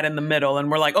your dad in the middle and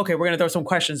we're like, okay, we're gonna throw some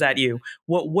questions at you.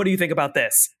 What do you think about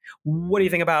this? What do you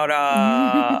think about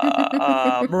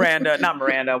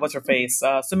Miranda, what's her face?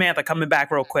 Samantha coming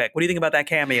back real quick. What do you think about that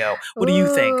cameo? What do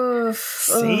you think?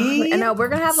 See? I know we're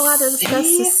gonna have a lot to discuss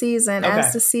this season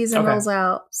as the season rolls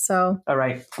out. So all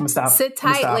right, I'm gonna stop. Sit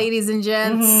tight, ladies and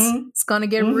gents. It's gonna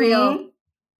get real.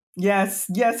 Yes.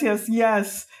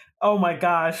 Oh my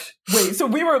gosh. Wait, so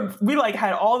we like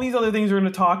had all these other things we were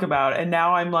going to talk about. And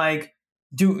now I'm like,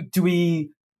 do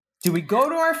we go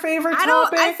to our favorite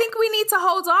topic? I think we need to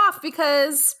hold off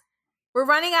because we're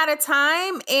running out of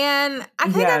time. And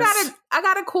I think I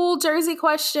got a cool Jersey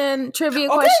trivia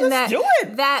question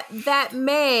that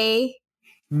may,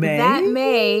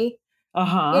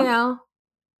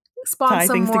 spawn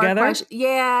some more questions.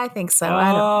 Yeah, I think so.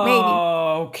 I don't. Maybe.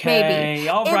 Okay.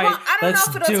 All right. I don't know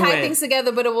if it'll tie things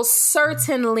together, but it will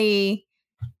certainly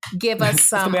give us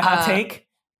some hot take.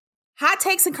 Hot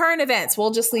takes and current events. We'll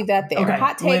just leave that there. Okay.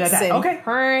 Hot takes and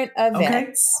current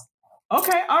events.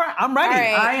 Okay. All right. I'm ready.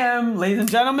 Right. I am, ladies and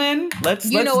gentlemen. Let's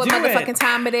know what motherfucking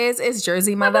time it is. It's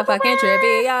Jersey motherfucking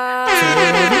trivia.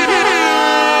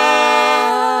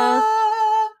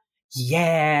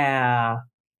 Yeah.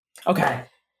 Okay.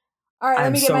 All right,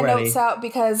 let me get my notes out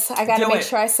because I got to make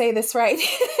sure I say this right.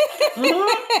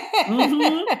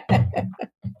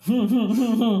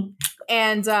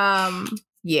 And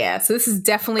so this is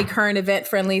definitely current event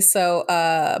friendly. So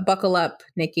buckle up,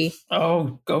 Nikki.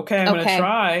 Oh, okay. I'm going to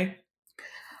try.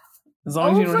 As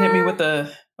long as you don't hit me with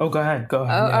the... Oh, go ahead.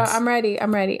 Yes. I'm ready.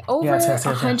 Over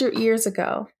 100 years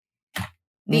ago,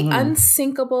 the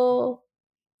unsinkable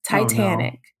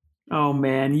Titanic. Oh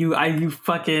man, I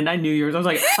knew yours. I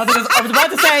was about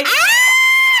to say,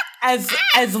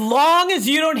 as long as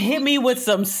you don't hit me with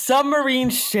some submarine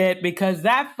shit, because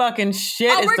that fucking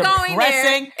shit is depressing. Going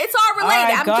there. It's all related.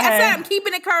 Right, I said I'm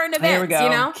keeping it current events. There we go. You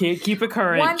know? Keep it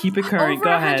current. Keep it current. Go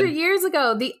ahead. Over 100 years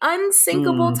ago, the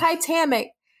unsinkable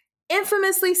Titanic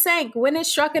infamously sank when it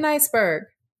struck an iceberg.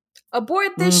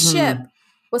 Aboard this ship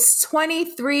was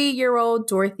 23-year-old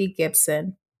Dorothy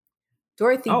Gibson.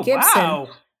 Dorothy Gibson. Wow.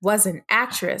 Was an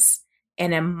actress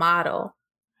and a model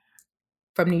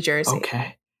from New Jersey.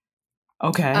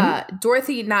 Okay.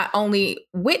 Dorothy not only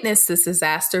witnessed this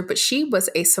disaster, but she was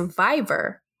a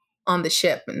survivor on the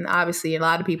ship. And obviously, a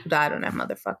lot of people died on that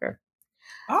motherfucker.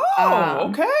 Oh,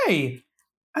 okay.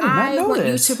 I want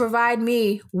you to provide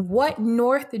me what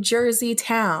North Jersey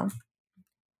town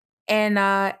and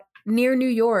near New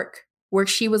York, where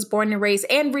she was born and raised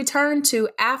and returned to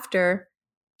after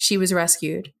she was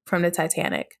rescued from the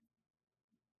Titanic.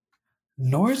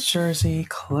 North Jersey,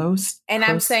 close. And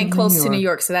I'm saying close to New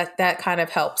York, so that kind of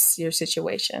helps your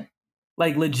situation.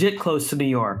 Like legit close to New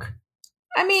York.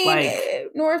 I mean,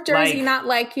 North Jersey, not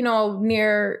like,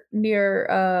 near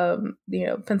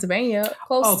Pennsylvania.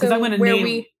 Close to I'm gonna where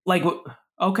name,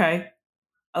 okay.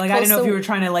 Like, I didn't know if you were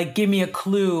trying to give me a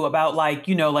clue about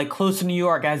close to New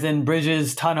York, as in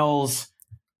bridges, tunnels,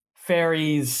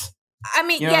 ferries. I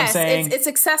mean, yes, it's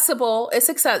accessible. It's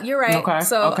accessible. You're right. Okay.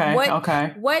 So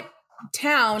what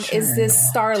town is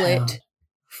this starlet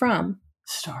from?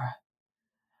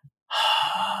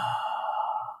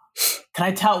 Can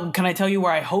I tell you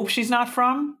where I hope she's not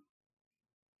from?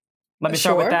 Let me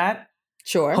start with that.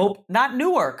 Sure. Hope not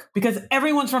Newark, because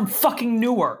everyone's from fucking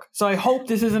Newark. So I hope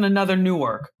this isn't another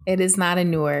Newark. It is not a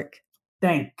Newark.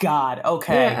 Thank God.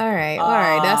 Okay. Yeah, all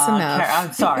right. That's enough.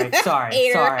 I'm sorry.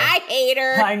 Hater. I hate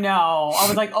her. I know. I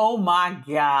was like, oh my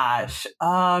gosh.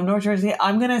 North Jersey.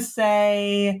 I'm gonna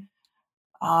say,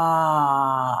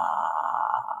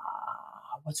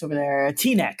 what's over there?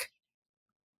 Teaneck.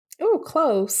 Oh,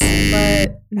 close,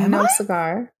 but no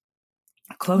cigar.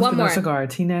 Close, but no cigar.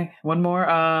 Teaneck. One more.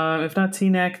 If not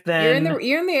Teaneck, then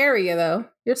you're in the area though.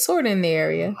 You're sort of in the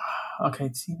area. Okay,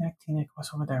 Teaneck.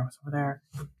 What's over there?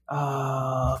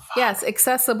 Yes,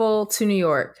 accessible to New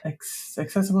York.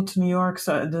 Accessible to New York.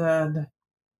 So I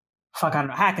don't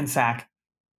know. Hackensack.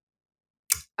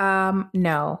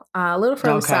 No, a little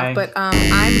further south, but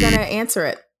I'm gonna answer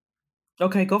it.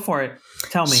 Okay, go for it.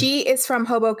 Tell me. She is from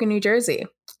Hoboken, New Jersey.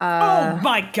 Oh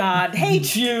my God,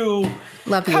 hate you.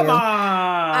 Love you. Come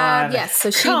on. Yes,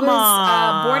 so she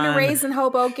was born and raised in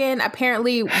Hoboken.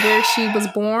 Apparently, where she was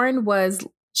born was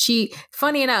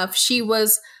funny enough, she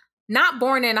was not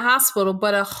born in a hospital,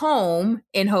 but a home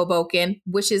in Hoboken,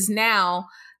 which has now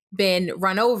been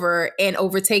run over and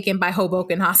overtaken by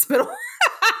Hoboken Hospital.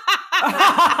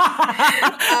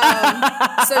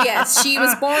 So yes, she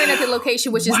was born at the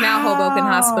location which is now Hoboken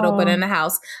Hospital, but in a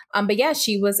house. But yeah,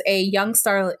 she was a young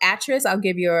starlet actress. I'll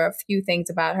give you a few things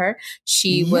about her.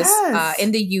 She was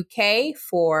in the UK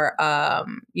for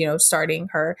starting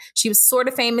her. She was sort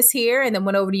of famous here, and then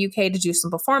went over to UK to do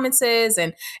some performances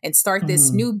and start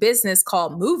this new business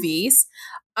called movies.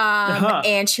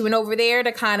 And she went over there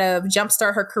to kind of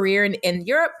jumpstart her career in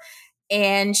Europe.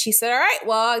 And she said, all right,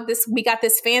 well, we got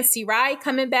this fancy ride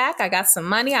coming back. I got some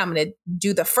money. I'm going to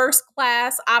do the first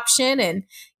class option and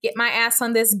get my ass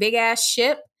on this big ass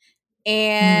ship.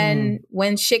 And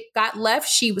when shit got left,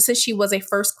 since she was a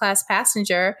first class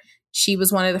passenger, she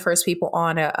was one of the first people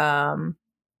on a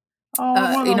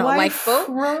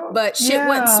lifeboat. But shit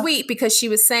went sweet because she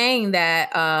was saying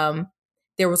that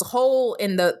there was a hole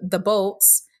in the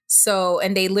boats. So,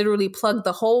 and they literally plugged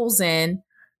the holes in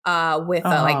with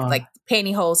like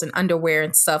pantyhose and underwear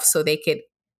and stuff so they could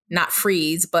not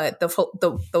freeze, but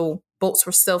the boats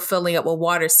were still filling up with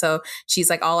water. So she's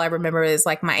like, all I remember is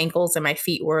like my ankles and my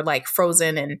feet were like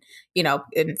frozen and, in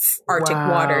Arctic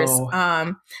waters.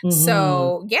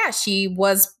 So yeah, she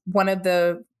was one of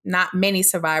the not many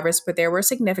survivors, but there were a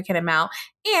significant amount.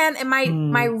 And in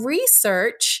my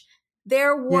research,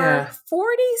 there were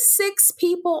 46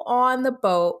 people on the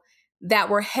boat that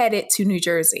were headed to New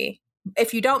Jersey.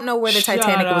 If you don't know where the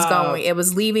Titanic was going, it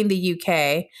was leaving the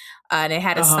UK and it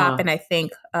had to stop in, I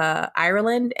think,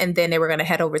 Ireland, and then they were going to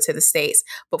head over to the States.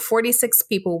 But 46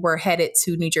 people were headed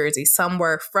to New Jersey. Some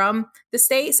were from the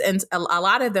States, and a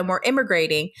lot of them were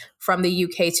immigrating from the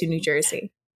UK to New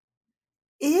Jersey.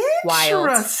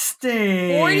 Interesting.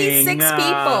 Wild. 46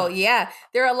 people. Yeah.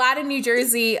 There are a lot of New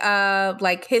Jersey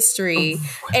history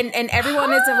and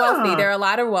everyone isn't wealthy. There are a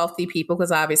lot of wealthy people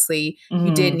because obviously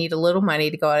you did need a little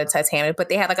money to go out of Titanic, but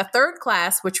they had like a third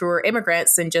class, which were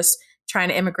immigrants and just trying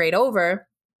to immigrate over.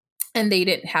 And they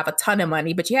didn't have a ton of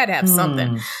money, but you had to have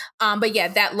something. But yeah,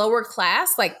 that lower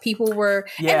class, like people were,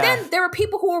 and then there were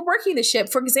people who were working the ship.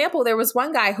 For example, there was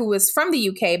one guy who was from the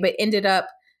UK, but ended up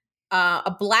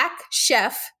a black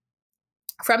chef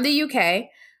from the UK.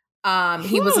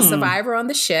 He was a survivor on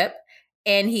the ship.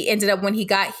 And he ended up, when he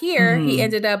got here, he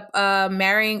ended up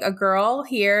marrying a girl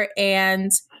here. And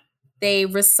they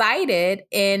resided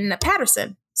in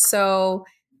Patterson. So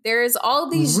there's all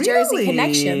these Jersey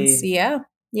connections. Yeah.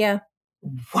 Yeah.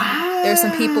 Wow. There's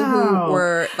some people who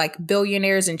were like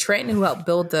billionaires in Trenton who helped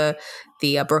build the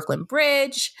Brooklyn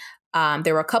Bridge.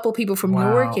 There were a couple people from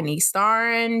Newark and East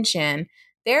Orange, and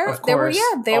there was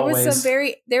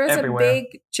a big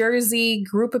Jersey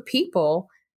group of people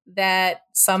that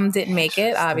some didn't make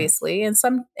it, obviously, and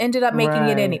some ended up making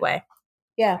it anyway.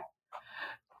 Yeah.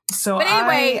 So, but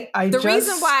anyway,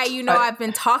 reason why I've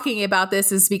been talking about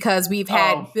this is because we've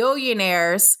had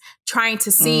billionaires trying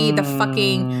to see the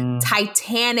fucking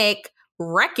Titanic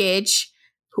wreckage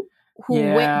who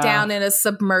went down in a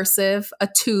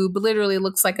tube, literally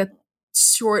looks like a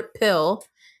short pill,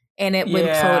 and it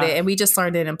imploded. And we just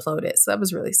learned it imploded. So that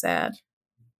was really sad.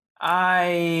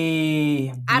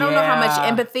 I don't know how much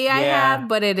empathy I have,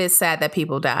 but it is sad that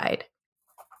people died.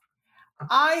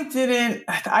 I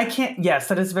can't. Yes,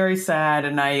 that is very sad.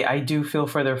 And I do feel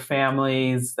for their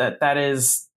families that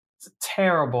is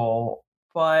terrible,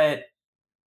 but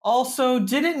also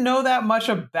didn't know that much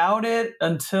about it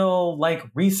until like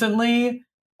recently.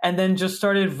 And then just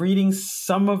started reading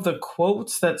some of the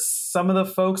quotes that some of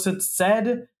the folks had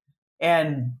said.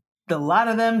 And a lot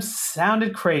of them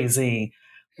sounded crazy.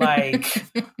 Like,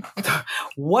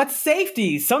 what's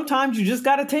safety? Sometimes you just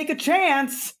got to take a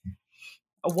chance.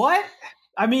 What?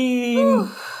 I mean,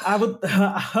 I would,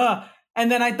 and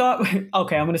And then I thought,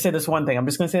 okay, I'm going to say this one thing. I'm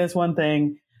just going to say this one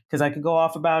thing because I could go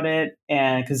off about it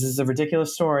and because this is a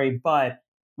ridiculous story. But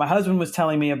my husband was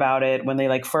telling me about it when they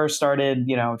like first started,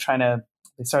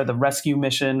 they started the rescue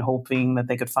mission, hoping that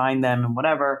they could find them and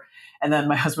whatever. And then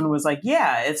my husband was like,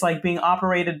 yeah, it's like being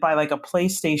operated by like a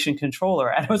PlayStation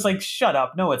controller. And I was like, shut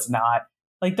up. No, it's not.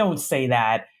 Like, don't say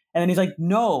that. And then he's like,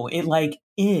 no, it like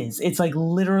is. It's like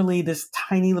literally this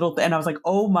tiny little thing. And I was like,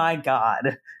 oh my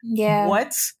God. Yeah.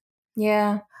 What?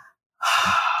 Yeah.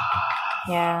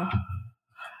 Yeah.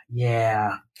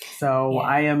 Yeah. So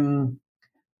I am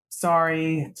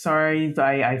sorry.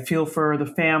 I feel for the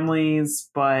families,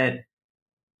 but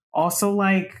also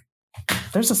like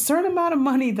there's a certain amount of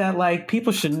money that like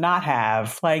people should not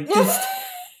have. Like just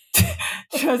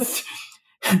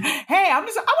hey, I want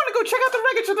to go check out the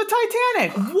wreckage of the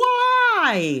Titanic.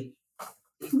 Why?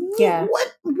 Yeah.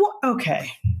 What?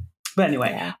 Okay. But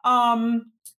anyway,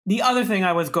 the other thing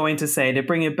I was going to say to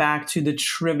bring it back to the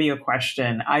trivia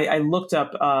question, I looked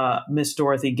up Miss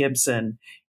Dorothy Gibson,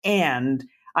 and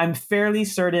I'm fairly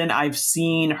certain I've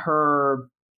seen her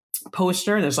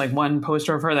poster. There's like one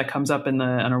poster of her that comes up on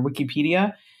her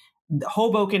Wikipedia.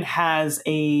 Hoboken has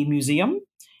a museum.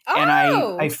 Oh, and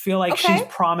I feel like she's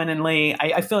prominently,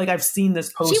 I feel like I've seen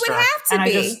this poster. She would have to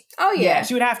be. Yeah,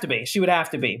 she would have to be. She would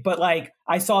have to be. But like,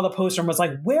 I saw the poster and was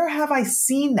like, where have I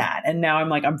seen that? And now I'm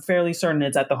like, I'm fairly certain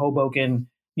it's at the Hoboken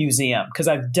Museum because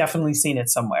I've definitely seen it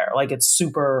somewhere. Like, it's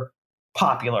super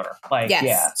popular. Like,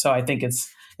 yeah. So I think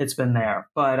it's been there.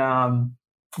 But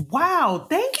wow,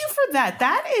 thank you for that.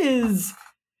 That is,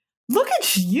 look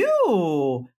at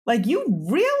you. Like,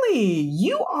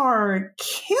 you are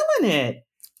killing it.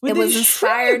 It was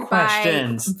inspired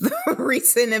by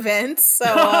recent events. So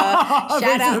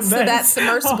shout out to that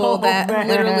submersible that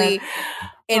literally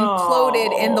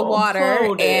imploded in the water,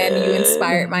 and you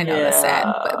inspired my notice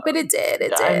that. But it did.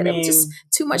 It did. It was just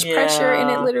too much pressure,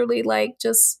 and it literally like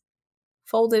just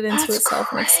folded into itself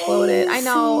and exploded. I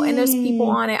know, and there's people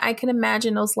on it. I can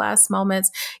imagine those last moments.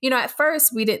 At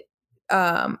first we did.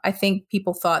 I think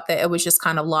people thought that it was just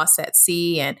kind of lost at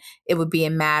sea, and it would be a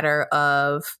matter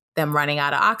of them running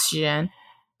out of oxygen,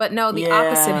 but no, the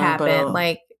opposite happened.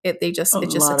 It just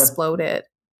exploded.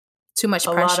 Too much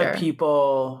pressure. A lot of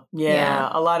people,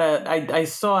 a lot of, I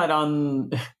saw it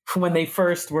on when they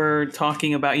first were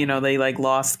talking about, they like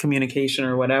lost communication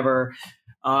or whatever.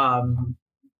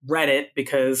 Reddit,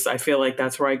 because I feel like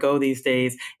that's where I go these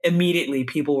days. Immediately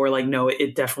people were like, no,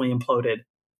 it definitely imploded.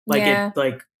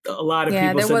 A lot of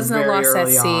people there said wasn't a very loss at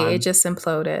early sea. on. It just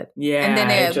imploded. Yeah. And then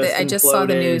I just saw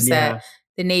the news that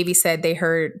the Navy said they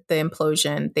heard the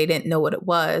implosion. They didn't know what it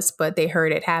was, but they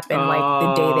heard it happen like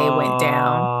the day they went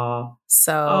down.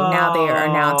 So now they are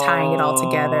now tying it all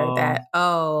together that,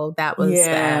 that was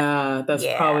that. That's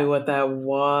probably what that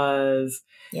was.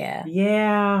 Yeah.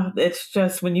 Yeah. It's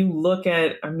just when you look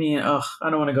at, I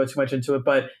don't want to go too much into it,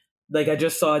 but like I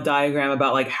just saw a diagram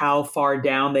about like how far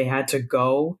down they had to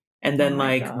go. And then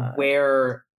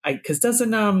where because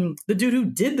doesn't the dude who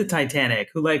did the Titanic,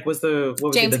 who like was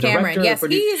James Cameron? Yes,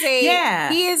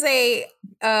 he is a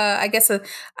I guess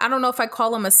I don't know if I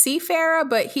call him a seafarer,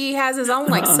 but he has his own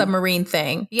like submarine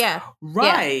thing. Yeah,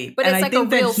 right. Yeah. But it's like a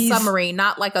real submarine,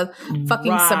 not like a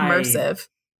fucking submersive.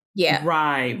 Yeah,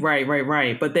 right.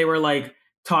 But they were like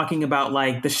talking about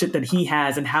like the shit that he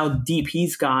has and how deep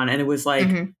he's gone, and it was like.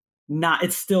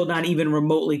 It's still not even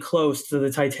remotely close to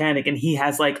the Titanic, and he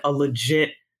has like a legit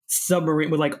submarine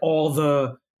with like all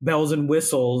the bells and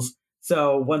whistles.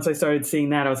 So once I started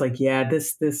seeing that, I was like, yeah,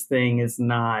 this thing is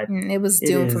not. It was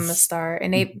doomed from the start,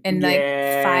 and like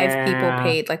 5 people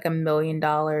paid like $1 million.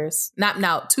 Not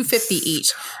now, $250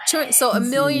 each. So $1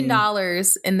 million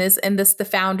in this, the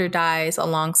founder dies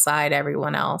alongside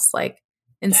everyone else. Like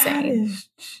insane.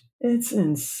 It's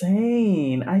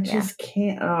insane. I just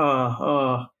can't.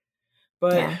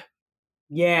 But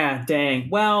dang.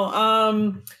 Well,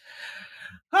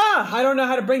 I don't know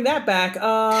how to bring that back. Look,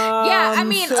 I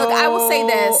will say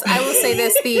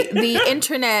this. The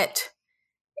internet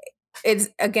is,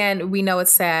 again, we know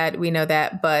it's sad. We know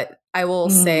that, but I will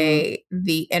say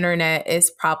the internet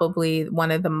is probably one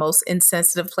of the most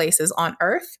insensitive places on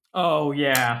earth. Oh,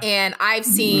 yeah. And I've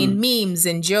seen memes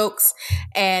and jokes,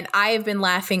 and I've been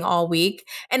laughing all week.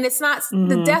 And it's not,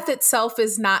 the death itself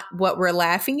is not what we're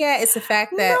laughing at. It's the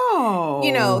fact that,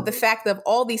 the fact of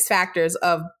all these factors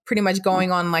of pretty much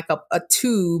going on like a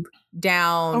tube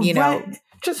down,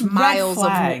 just miles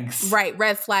red flags.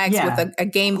 Red flags with a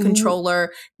game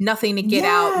controller, nothing to get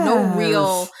out, no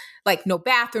real, like no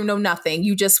bathroom, no nothing.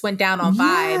 You just went down on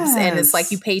vibes, and it's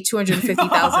like you paid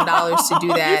 $250,000 to do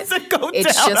that.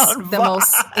 It's just the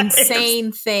most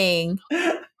insane thing.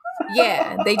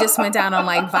 Yeah, they just went down on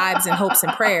like vibes and hopes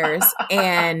and prayers,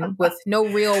 and with no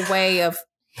real way of.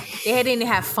 They didn't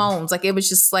have phones. Like it was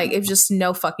just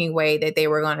no fucking way that they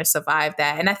were going to survive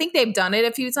that. And I think they've done it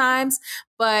a few times,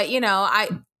 but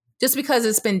just because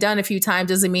it's been done a few times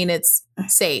doesn't mean it's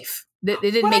safe. They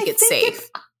didn't make it safe.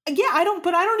 I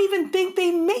don't even think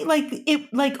they made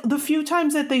like the few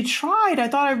times that they tried. I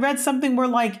thought I read something where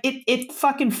like it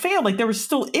fucking failed. Like there were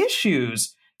still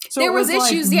issues. So there was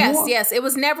issues. Yes. It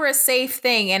was never a safe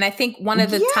thing. And I think one of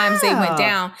the times they went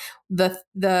down,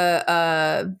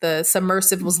 the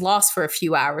submersive was lost for a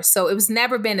few hours. So it was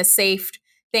never been a safe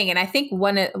thing. And I think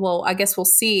I guess we'll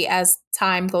see as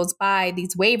time goes by,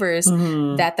 these waivers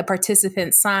that the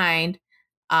participants signed,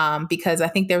 because I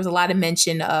think there was a lot of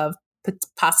mention of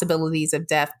possibilities of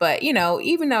death. But,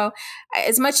 even though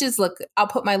as much as, look, I'll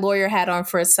put my lawyer hat on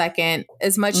for a second,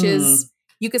 as much as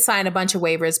you could sign a bunch of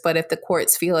waivers, but if the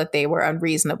courts feel that they were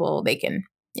unreasonable, they can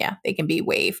be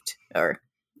waived or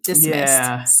dismissed.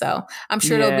 Yeah. So I'm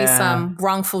sure there'll be some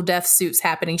wrongful death suits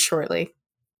happening shortly.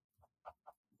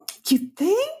 You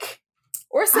think?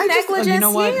 Or some negligence. You know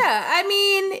what? Yeah. I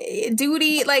mean,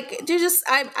 duty, like,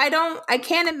 I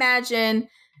can't imagine.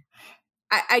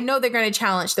 I know they're going to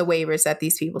challenge the waivers that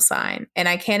these people sign. And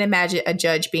I can't imagine a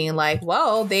judge being like,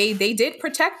 well, they did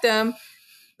protect them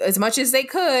as much as they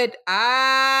could.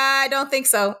 I don't think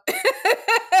so. I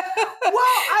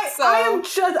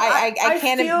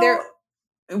can't.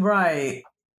 Right.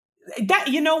 That,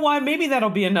 you know what? Maybe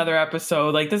that'll be another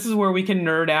episode. Like, this is where we can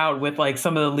nerd out with like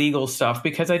some of the legal stuff,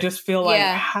 because I just feel like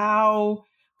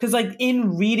because like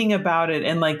in reading about it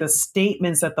and like the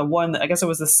statements that I guess it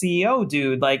was the CEO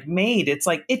dude like made, it's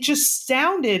like, it just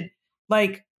sounded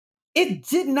like it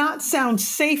did not sound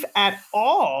safe at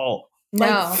all.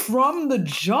 Like from the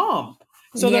jump.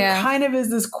 So there kind of is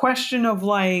this question of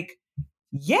like,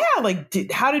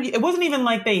 it wasn't even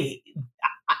like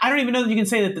I don't even know that you can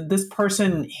say that this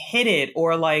person hit it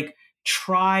or like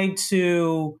tried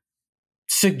to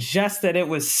suggest that it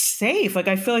was safe. Like,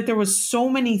 I feel like there was so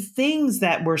many things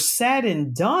that were said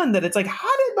and done that it's like,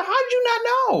 how did you not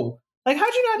know? Like,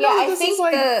 how'd you not know? Yeah, I think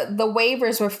the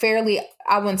waivers were fairly,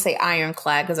 I wouldn't say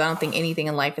ironclad, because I don't think anything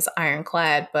in life is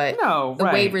ironclad, but the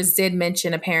waivers did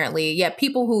mention apparently,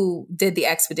 people who did the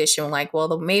expedition were like, well,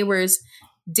 the waivers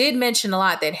did mention a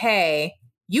lot that, hey,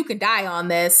 you can die on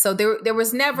this. So there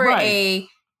was never a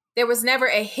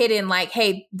hidden like,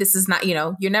 hey, this is not,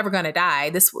 you're never going to die.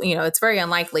 This, it's very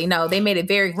unlikely. No, they made it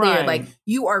very clear, like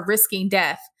you are risking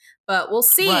death. But we'll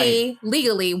see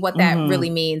legally what that really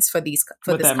means for this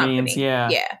company. Means,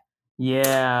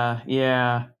 yeah.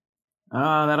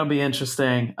 Oh, that'll be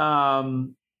interesting.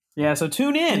 So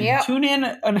tune in. Yep. Tune in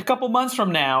a couple months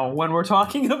from now when we're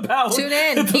talking about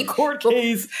the court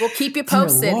case. We'll keep you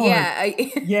posted.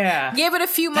 Yeah. Give it a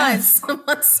few months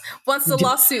once the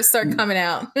lawsuits start coming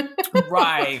out.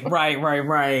 Right.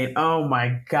 Oh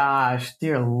my gosh,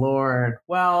 dear Lord.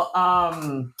 Well,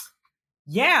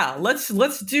 let's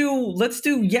do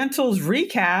Yental's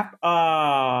recap.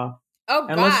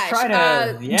 Let's try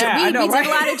to. We did a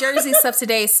lot of Jersey stuff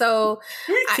today, so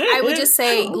I would just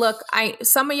say, look,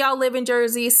 some of y'all live in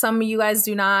Jersey, some of you guys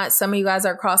do not. Some of you guys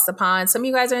are across the pond. Some of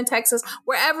you guys are in Texas.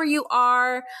 Wherever you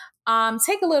are,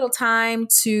 take a little time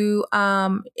to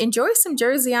enjoy some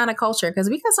Jerseyana culture, because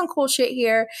we got some cool shit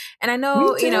here. And I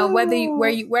know,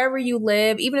 wherever you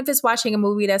live, even if it's watching a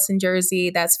movie that's in Jersey,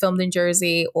 that's filmed in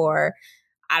Jersey, or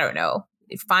I don't know.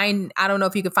 I don't know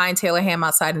if you can find Taylor ham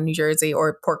outside of New Jersey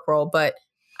or pork roll, but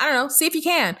I don't know. See if you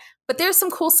can. But there's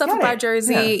some cool stuff about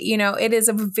Jersey. Yeah. It is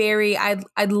a very,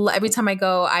 every time I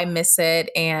go, I miss it.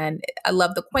 And I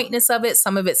love the quaintness of it.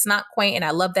 Some of it's not quaint, and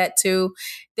I love that too.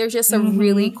 There's just a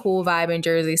really cool vibe in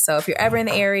Jersey. So if you're ever in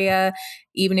the area,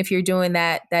 even if you're doing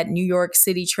that New York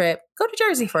City trip, go to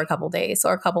Jersey for a couple days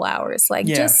or a couple hours. Like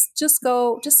just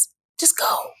go. Just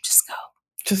go.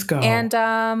 And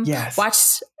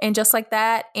watch and just like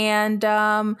that. And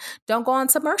don't go on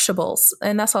submersibles.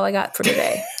 And that's all I got for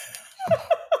today.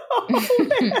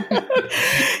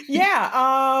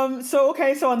 So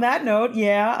on that note,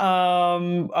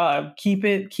 keep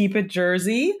it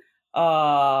Jersey.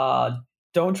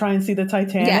 Don't try and see the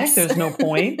Titanic. Yes. There's no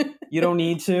point. You don't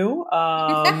need to.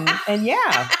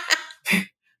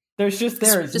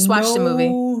 Just watch the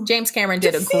movie. James Cameron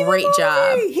did a great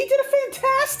job. He did a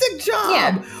fantastic job.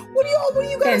 Yeah. What do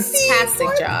you guys see?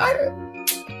 Fantastic job.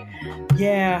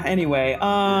 Yeah. Anyway,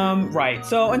 right.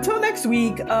 So until next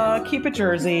week, keep it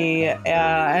Jersey,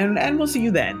 and we'll see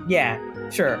you then. Yeah.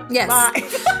 Sure. Yes. Bye.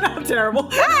 I'm terrible.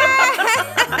 Bye. Bye.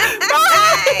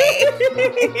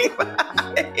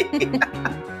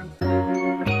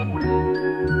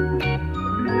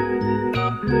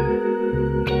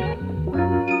 Bye.